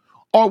you,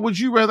 or would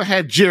you rather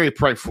have Jerry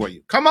pray for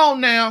you? Come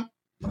on now.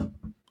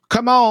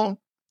 Come on.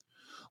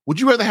 Would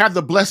you rather have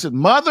the Blessed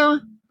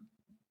Mother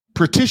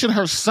petition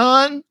her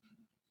son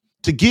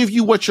to give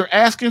you what you're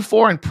asking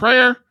for in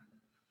prayer?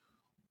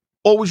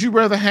 Or would you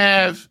rather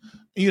have,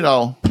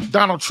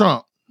 Donald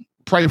Trump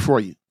pray for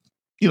you?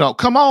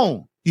 Come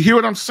on. You hear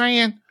what I'm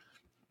saying?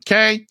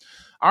 Okay.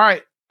 All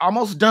right.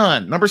 Almost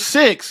done. Number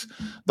 6,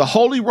 the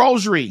Holy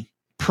Rosary.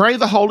 Pray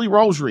the Holy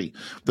Rosary.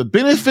 The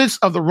benefits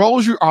of the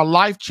Rosary are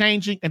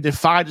life-changing and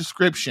defy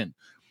description.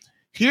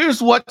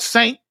 Here's what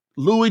St.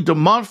 Louis de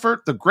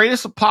Montfort, the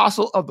greatest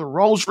apostle of the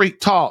Rosary,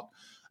 taught.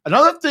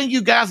 Another thing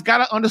you guys got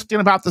to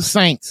understand about the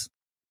saints.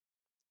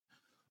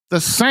 The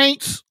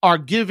saints are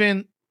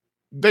given,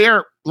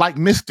 they're like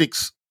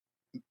mystics.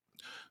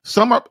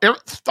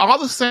 All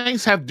the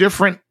saints have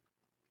different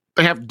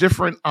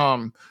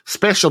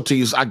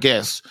specialties, I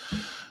guess,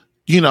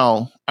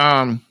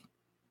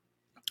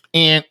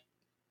 and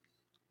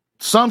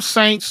some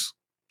saints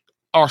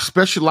are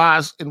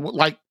specialized in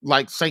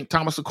like St.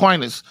 Thomas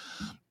Aquinas.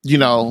 He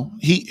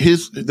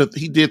has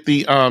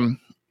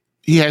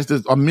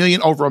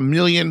over 1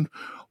 million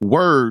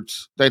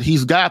words that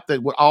he's got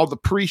that what all the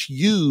priests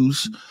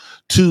use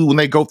when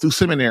they go through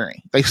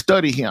seminary. They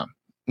study him.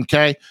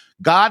 Okay.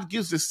 God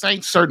gives the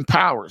saints certain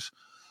powers.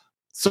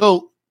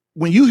 So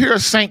when you hear a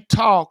saint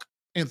talk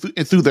and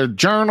through their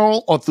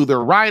journal or through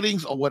their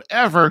writings or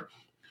whatever,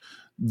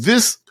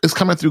 this is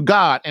coming through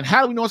God. And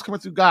how do we know it's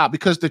coming through God?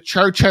 Because the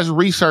church has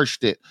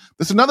researched it.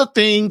 That's another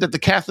thing that the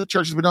Catholic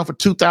Church has been doing for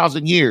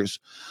 2,000 years.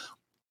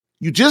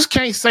 You just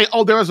can't say,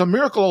 oh, there is a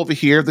miracle over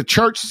here. The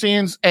church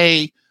sends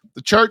a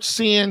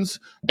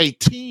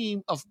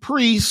team of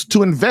priests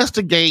to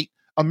investigate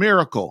a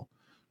miracle.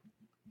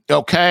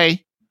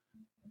 Okay.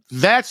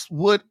 That's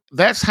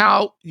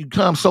how you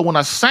come. So when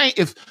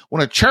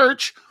a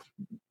church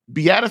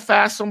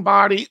beatifies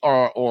somebody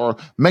or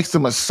makes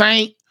them a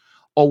saint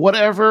or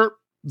whatever,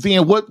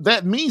 then what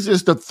that means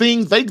is the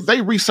thing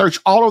they research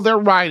all of their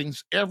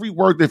writings, every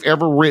word they've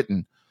ever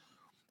written.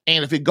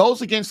 And if it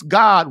goes against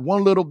God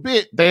one little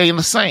bit, they ain't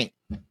a saint.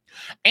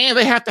 And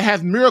they have to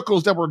have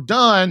miracles that were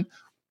done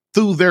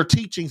through their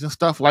teachings and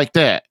stuff like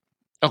that.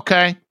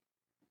 Okay.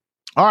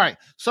 All right.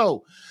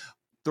 So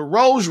the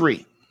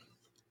rosary.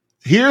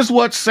 Here's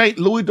what St.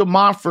 Louis de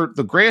Montfort,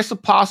 the greatest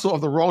apostle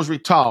of the rosary,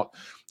 taught.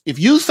 If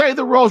you say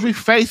the rosary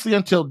faithfully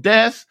until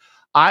death,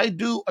 I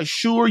do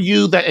assure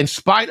you that in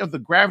spite of the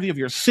gravity of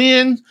your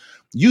sins,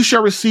 you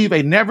shall receive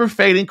a never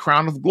fading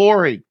crown of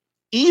glory.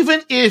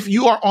 Even if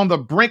you are on the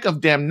brink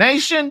of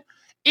damnation,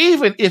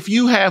 even if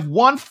you have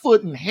one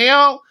foot in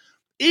hell,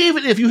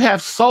 even if you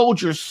have sold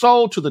your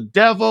soul to the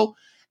devil,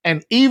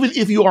 and even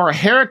if you are a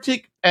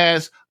heretic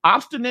as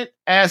obstinate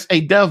as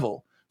a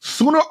devil,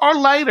 sooner or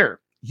later,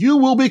 you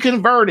will be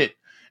converted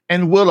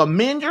and will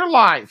amend your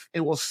life. It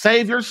will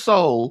save your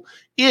soul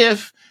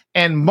if,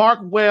 and mark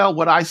well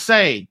what I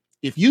say,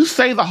 if you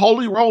say the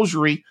Holy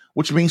Rosary,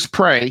 which means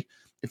pray,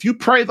 if you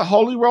pray the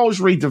Holy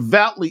Rosary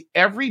devoutly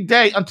every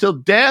day until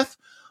death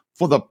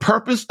for the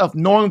purpose of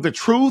knowing the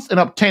truth and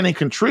obtaining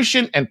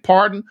contrition and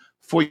pardon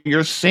for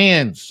your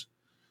sins.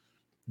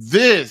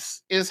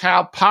 This is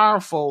how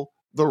powerful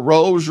the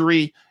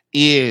Rosary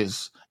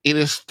is. It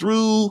is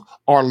through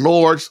our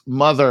Lord's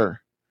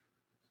mother.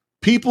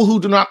 People who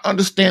do not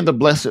understand the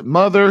Blessed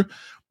Mother,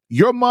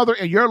 your mother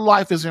in your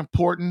life is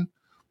important.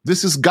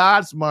 This is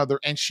God's mother,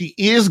 and she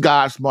is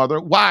God's mother.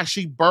 Why?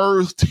 She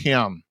birthed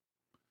him.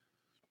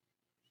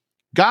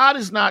 God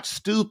is not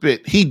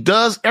stupid. He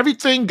does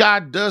everything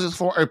God does is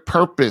for a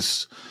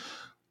purpose.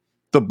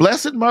 The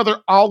Blessed Mother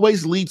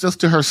always leads us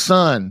to her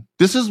son.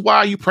 This is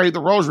why you pray the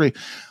rosary.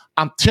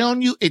 I'm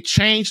telling you, it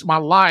changed my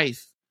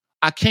life.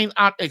 I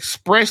cannot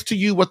express to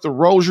you what the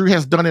rosary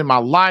has done in my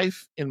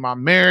life, in my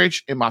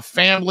marriage, in my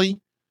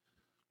family.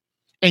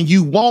 And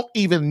you won't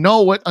even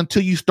know it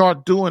until you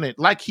start doing it.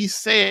 Like he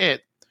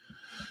said,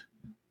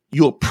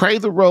 you'll pray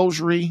the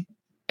rosary,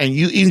 and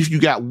even if you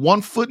got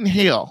one foot in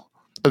hell,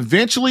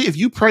 eventually, if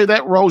you pray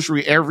that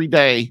rosary every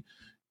day,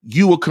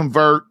 you will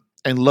convert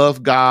and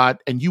love God,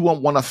 and you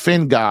won't want to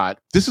offend God.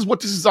 This is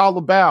what this is all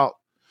about.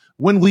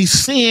 When we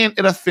sin,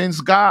 it offends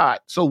God.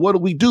 So what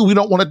do? We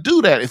don't want to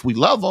do that if we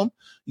love him.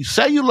 You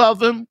say you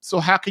love him, so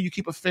how can you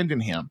keep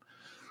offending him?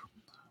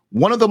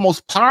 One of the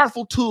most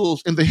powerful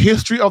tools in the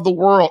history of the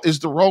world is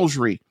the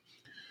rosary.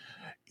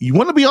 You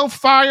want to be on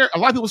fire? A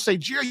lot of people say,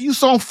 Jerry, you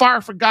so on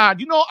fire for God.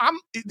 You know,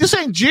 this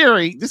ain't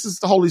Jerry. This is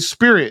the Holy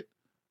Spirit.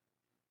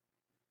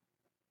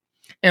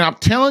 And I'm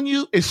telling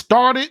you, it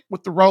started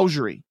with the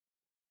rosary.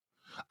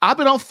 I've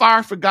been on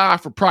fire for God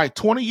for probably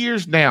 20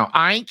 years now.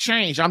 I ain't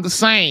changed. I'm the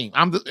same.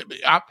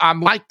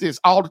 I'm like this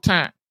all the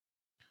time.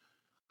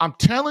 I'm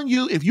telling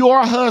you, if you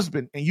are a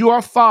husband and you are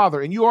a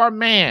father and you are a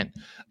man,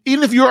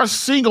 even if you're a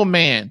single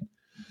man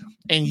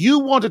and you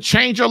want to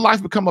change your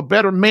life, become a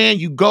better man,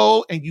 you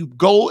go and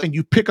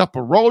you pick up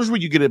a rosary,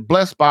 you get it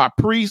blessed by a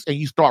priest, and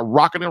you start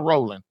rocking and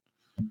rolling.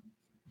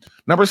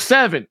 Number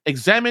 7,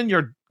 examine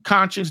your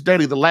conscience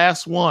daily, the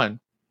last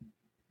one.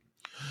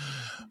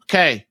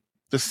 Okay.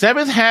 The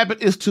 7th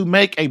habit is to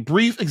make a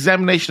brief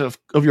examination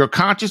of your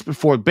conscience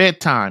before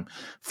bedtime.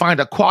 Find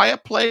a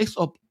quiet place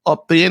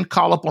up then,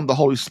 call upon the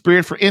Holy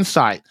Spirit for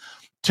insight.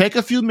 Take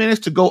a few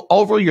minutes to go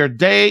over your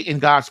day in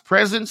God's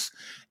presence.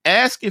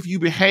 Ask if you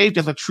behaved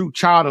as a true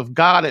child of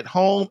God at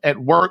home, at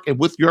work, and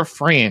with your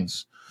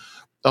friends.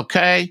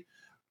 Okay?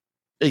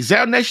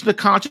 Examination of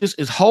the conscience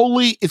is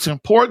holy. It's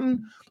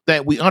important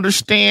that we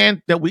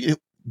understand that we,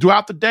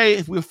 throughout the day,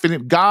 if we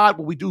offended God,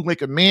 but we do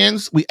make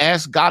amends, we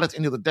ask God at the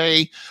end of the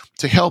day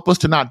to help us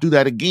to not do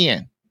that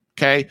again.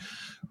 Okay?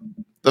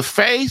 The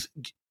faith,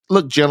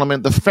 look,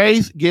 gentlemen, the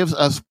faith gives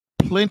us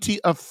plenty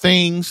of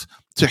things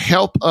to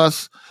help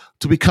us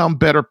to become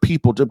better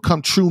people, to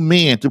become true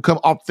men, to become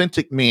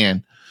authentic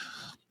men,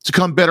 to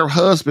become better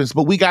husbands,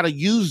 but we got to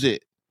use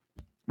it.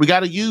 We got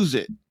to use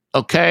it.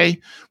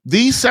 Okay?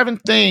 These 7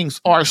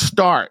 things are a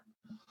start.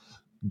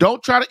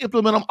 Don't try to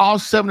implement them all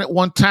 7 at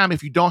one time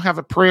if you don't have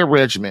a prayer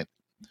regimen.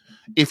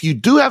 If you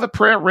do have a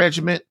prayer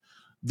regimen,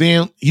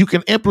 then you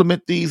can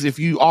implement these if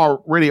you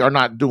already are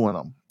not doing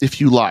them,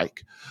 if you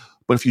like.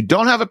 But if you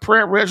don't have a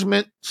prayer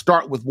regimen,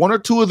 start with 1 or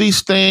 2 of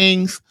these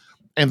things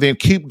and then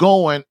keep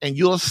going, and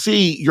you'll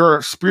see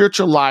your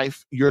spiritual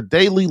life, your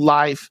daily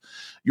life,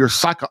 your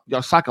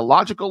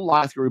psychological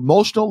life, your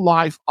emotional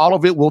life, all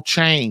of it will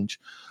change.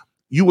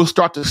 You will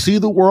start to see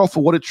the world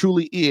for what it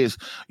truly is.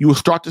 You will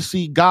start to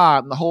see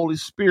God and the Holy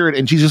Spirit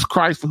and Jesus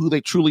Christ for who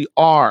they truly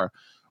are.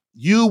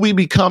 We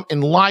become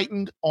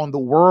enlightened on the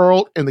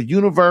world and the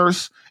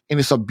universe, and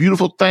it's a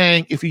beautiful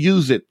thing if you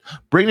use it.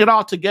 Bring it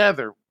all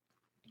together.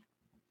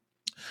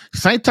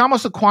 St.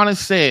 Thomas Aquinas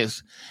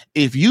says,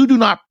 if you do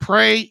not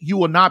pray, you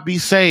will not be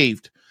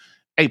saved.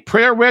 A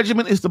prayer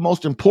regimen is the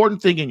most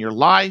important thing in your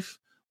life.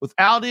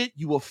 Without it,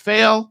 you will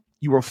fail,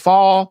 you will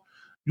fall,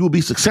 you will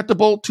be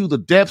susceptible to the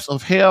depths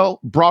of hell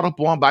brought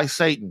upon by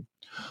Satan.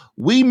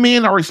 We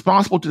men are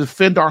responsible to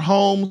defend our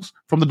homes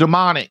from the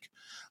demonic.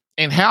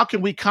 And how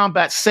can we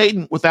combat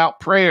Satan without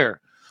prayer?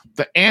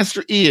 The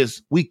answer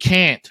is we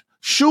can't.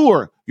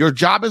 Sure, your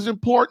job is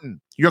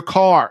important, your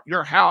car,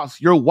 your house,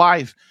 your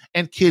wife,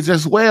 and kids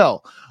as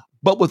well.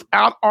 But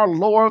without our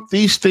Lord,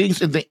 these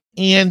things in the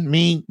end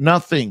mean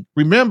nothing.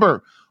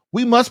 Remember,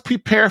 we must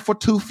prepare for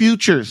two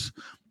futures.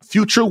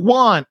 Future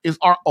one is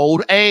our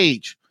old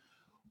age.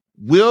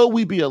 Will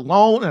we be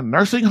alone in a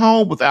nursing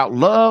home without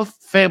love,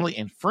 family,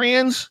 and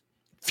friends?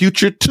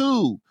 Future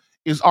two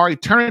is our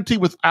eternity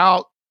with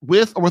or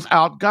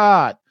without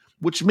God,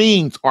 which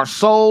means our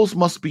souls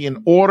must be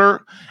in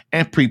order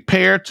and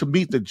prepared to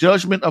meet the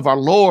judgment of our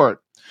Lord.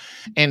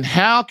 And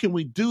how can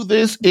we do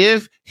this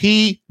if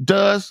he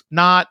does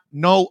not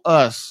know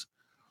us?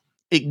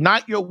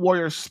 Ignite your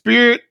warrior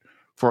spirit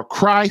for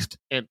Christ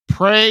and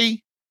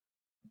pray.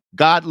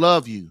 God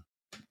love you.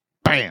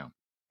 Bam.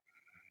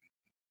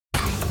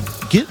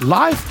 Get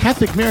live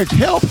Catholic marriage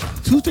help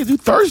Tuesday through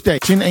Thursday,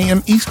 10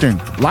 a.m.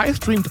 Eastern. Live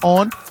streamed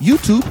on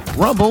YouTube,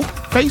 Rumble,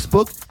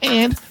 Facebook,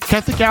 and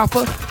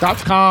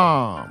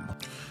CatholicAlpha.com.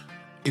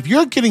 If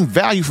you're getting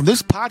value from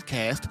this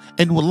podcast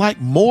and would like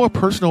more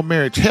personal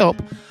marriage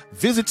help,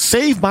 visit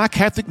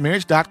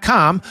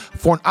SaveMyCatholicMarriage.com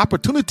for an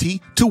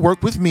opportunity to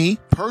work with me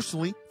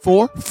personally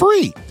for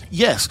free.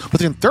 Yes,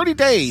 within 30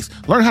 days,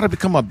 learn how to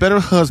become a better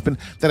husband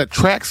that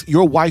attracts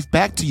your wife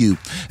back to you.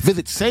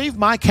 Visit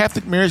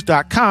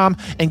SaveMyCatholicMarriage.com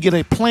and get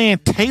a plan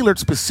tailored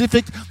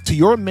specific to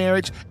your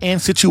marriage and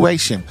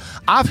situation.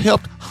 I've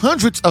helped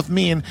hundreds of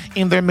men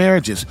in their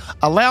marriages.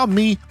 Allow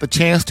me the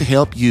chance to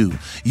help you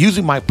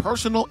using my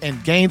personal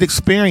and gained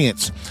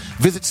experience.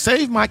 Visit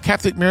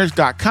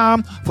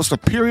SaveMyCatholicMarriage.com for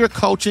superior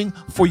coaching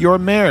for your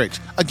marriage.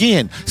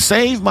 Again,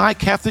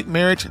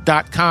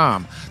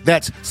 SaveMyCatholicMarriage.com.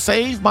 That's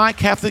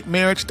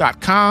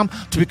SaveMyCatholicMarriage.com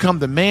to become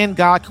the man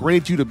God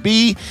created you to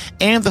be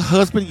and the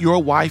husband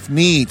your wife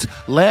needs.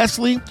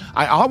 Lastly,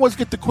 I always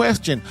get the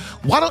question,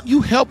 why don't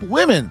you help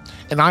women?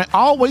 And I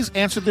always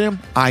answer them,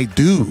 I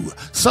do.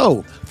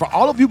 So, for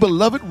all of you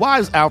beloved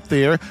wives out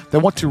there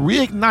that want to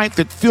reignite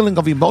that feeling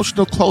of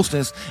emotional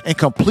closeness and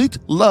complete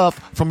love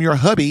from your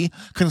hubby,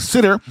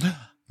 consider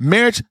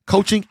marriage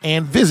coaching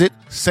and visit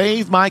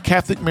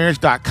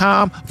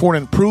SaveMyCatholicMarriage.com for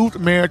an improved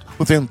marriage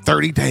within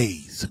 30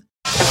 days.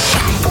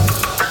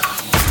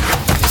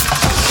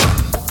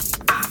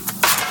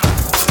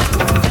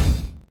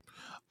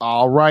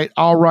 All right,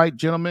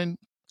 gentlemen.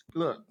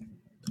 Look,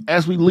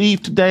 as we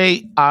leave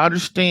today, I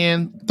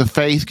understand the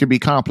faith can be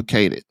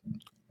complicated.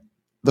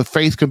 The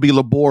faith can be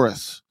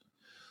laborious.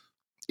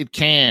 It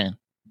can.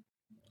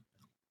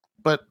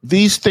 But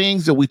these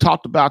things that we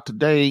talked about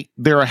today,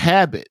 they're a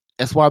habit.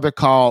 That's why they're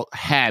called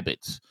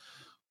habits.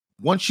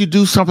 Once you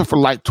do something for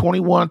like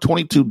 21,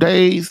 22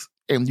 days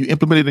and you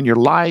implement it in your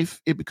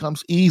life, it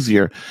becomes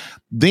easier.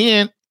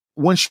 Then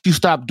once you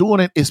stop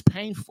doing it, it's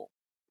painful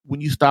when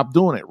you stop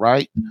doing it,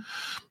 right?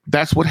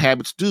 That's what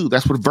habits do.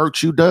 That's what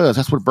virtue does.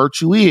 That's what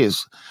virtue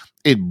is.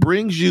 It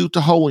brings you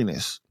to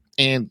holiness.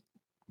 And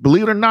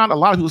believe it or not, a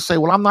lot of people say,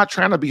 well, I'm not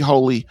trying to be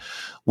holy.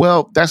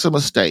 Well, that's a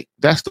mistake.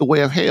 That's the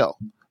way of hell.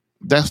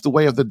 That's the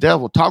way of the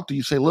devil. Talk to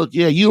you, say, look,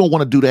 yeah, you don't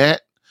want to do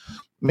that.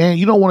 Man,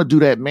 you don't want to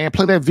do that, man.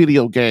 Play that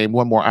video game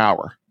one more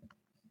hour,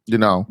 you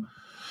know.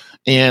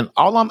 And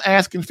all I'm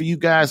asking for you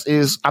guys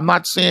is, I'm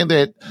not saying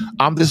that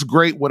I'm this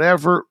great,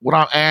 whatever. What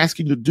I'm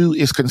asking you to do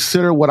is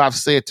consider what I've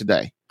said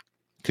today.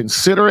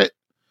 Consider it,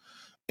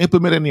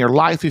 implement it in your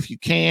life if you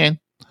can,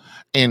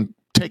 and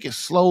take it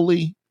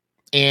slowly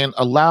and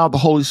allow the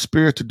Holy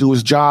Spirit to do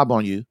his job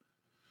on you.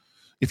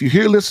 If you're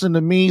here listening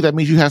to me, that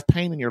means you have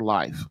pain in your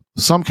life,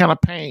 some kind of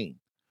pain.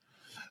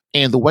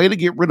 And the way to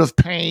get rid of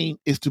pain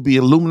is to be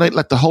illuminated,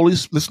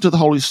 listen to the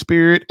Holy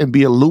Spirit and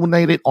be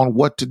illuminated on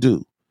what to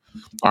do.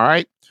 All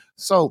right.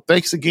 So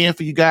thanks again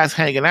for you guys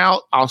hanging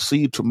out. I'll see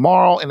you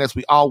tomorrow. And as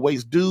we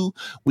always do,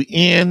 we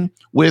end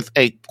with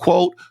a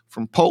quote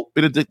from Pope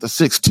Benedict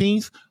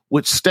XVI,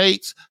 which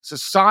states,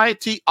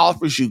 society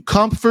offers you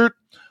comfort,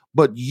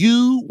 but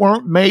you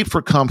weren't made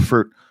for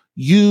comfort.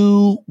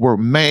 You were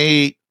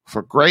made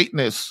for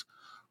greatness.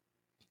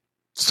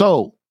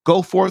 So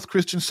go forth,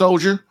 Christian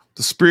soldier.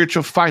 The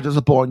spiritual fight is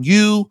upon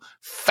you.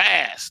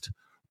 Fast,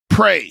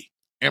 pray,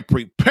 and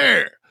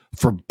prepare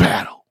for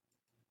battle.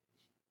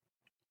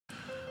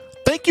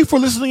 Thank you for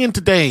listening in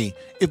today.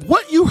 If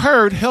what you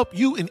heard helped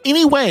you in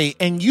any way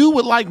and you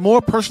would like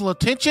more personal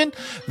attention,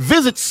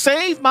 visit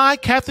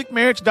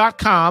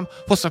SaveMyCatholicMarriage.com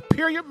for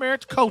superior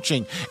marriage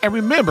coaching. And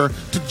remember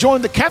to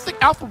join the Catholic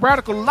Alpha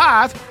Radical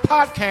Live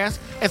podcast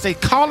as a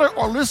caller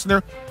or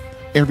listener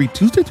every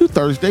Tuesday through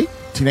Thursday,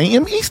 10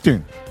 a.m.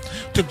 Eastern.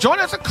 To join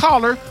as a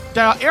caller,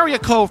 dial area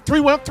code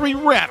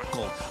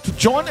 313-RADICAL. To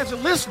join as a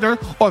listener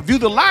or view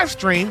the live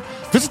stream,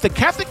 visit the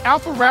Catholic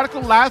Alpha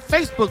Radical Live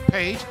Facebook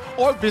page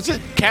or visit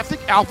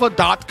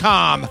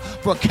CatholicAlpha.com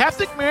for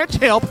Catholic marriage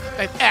help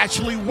that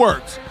actually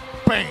works.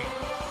 Bam!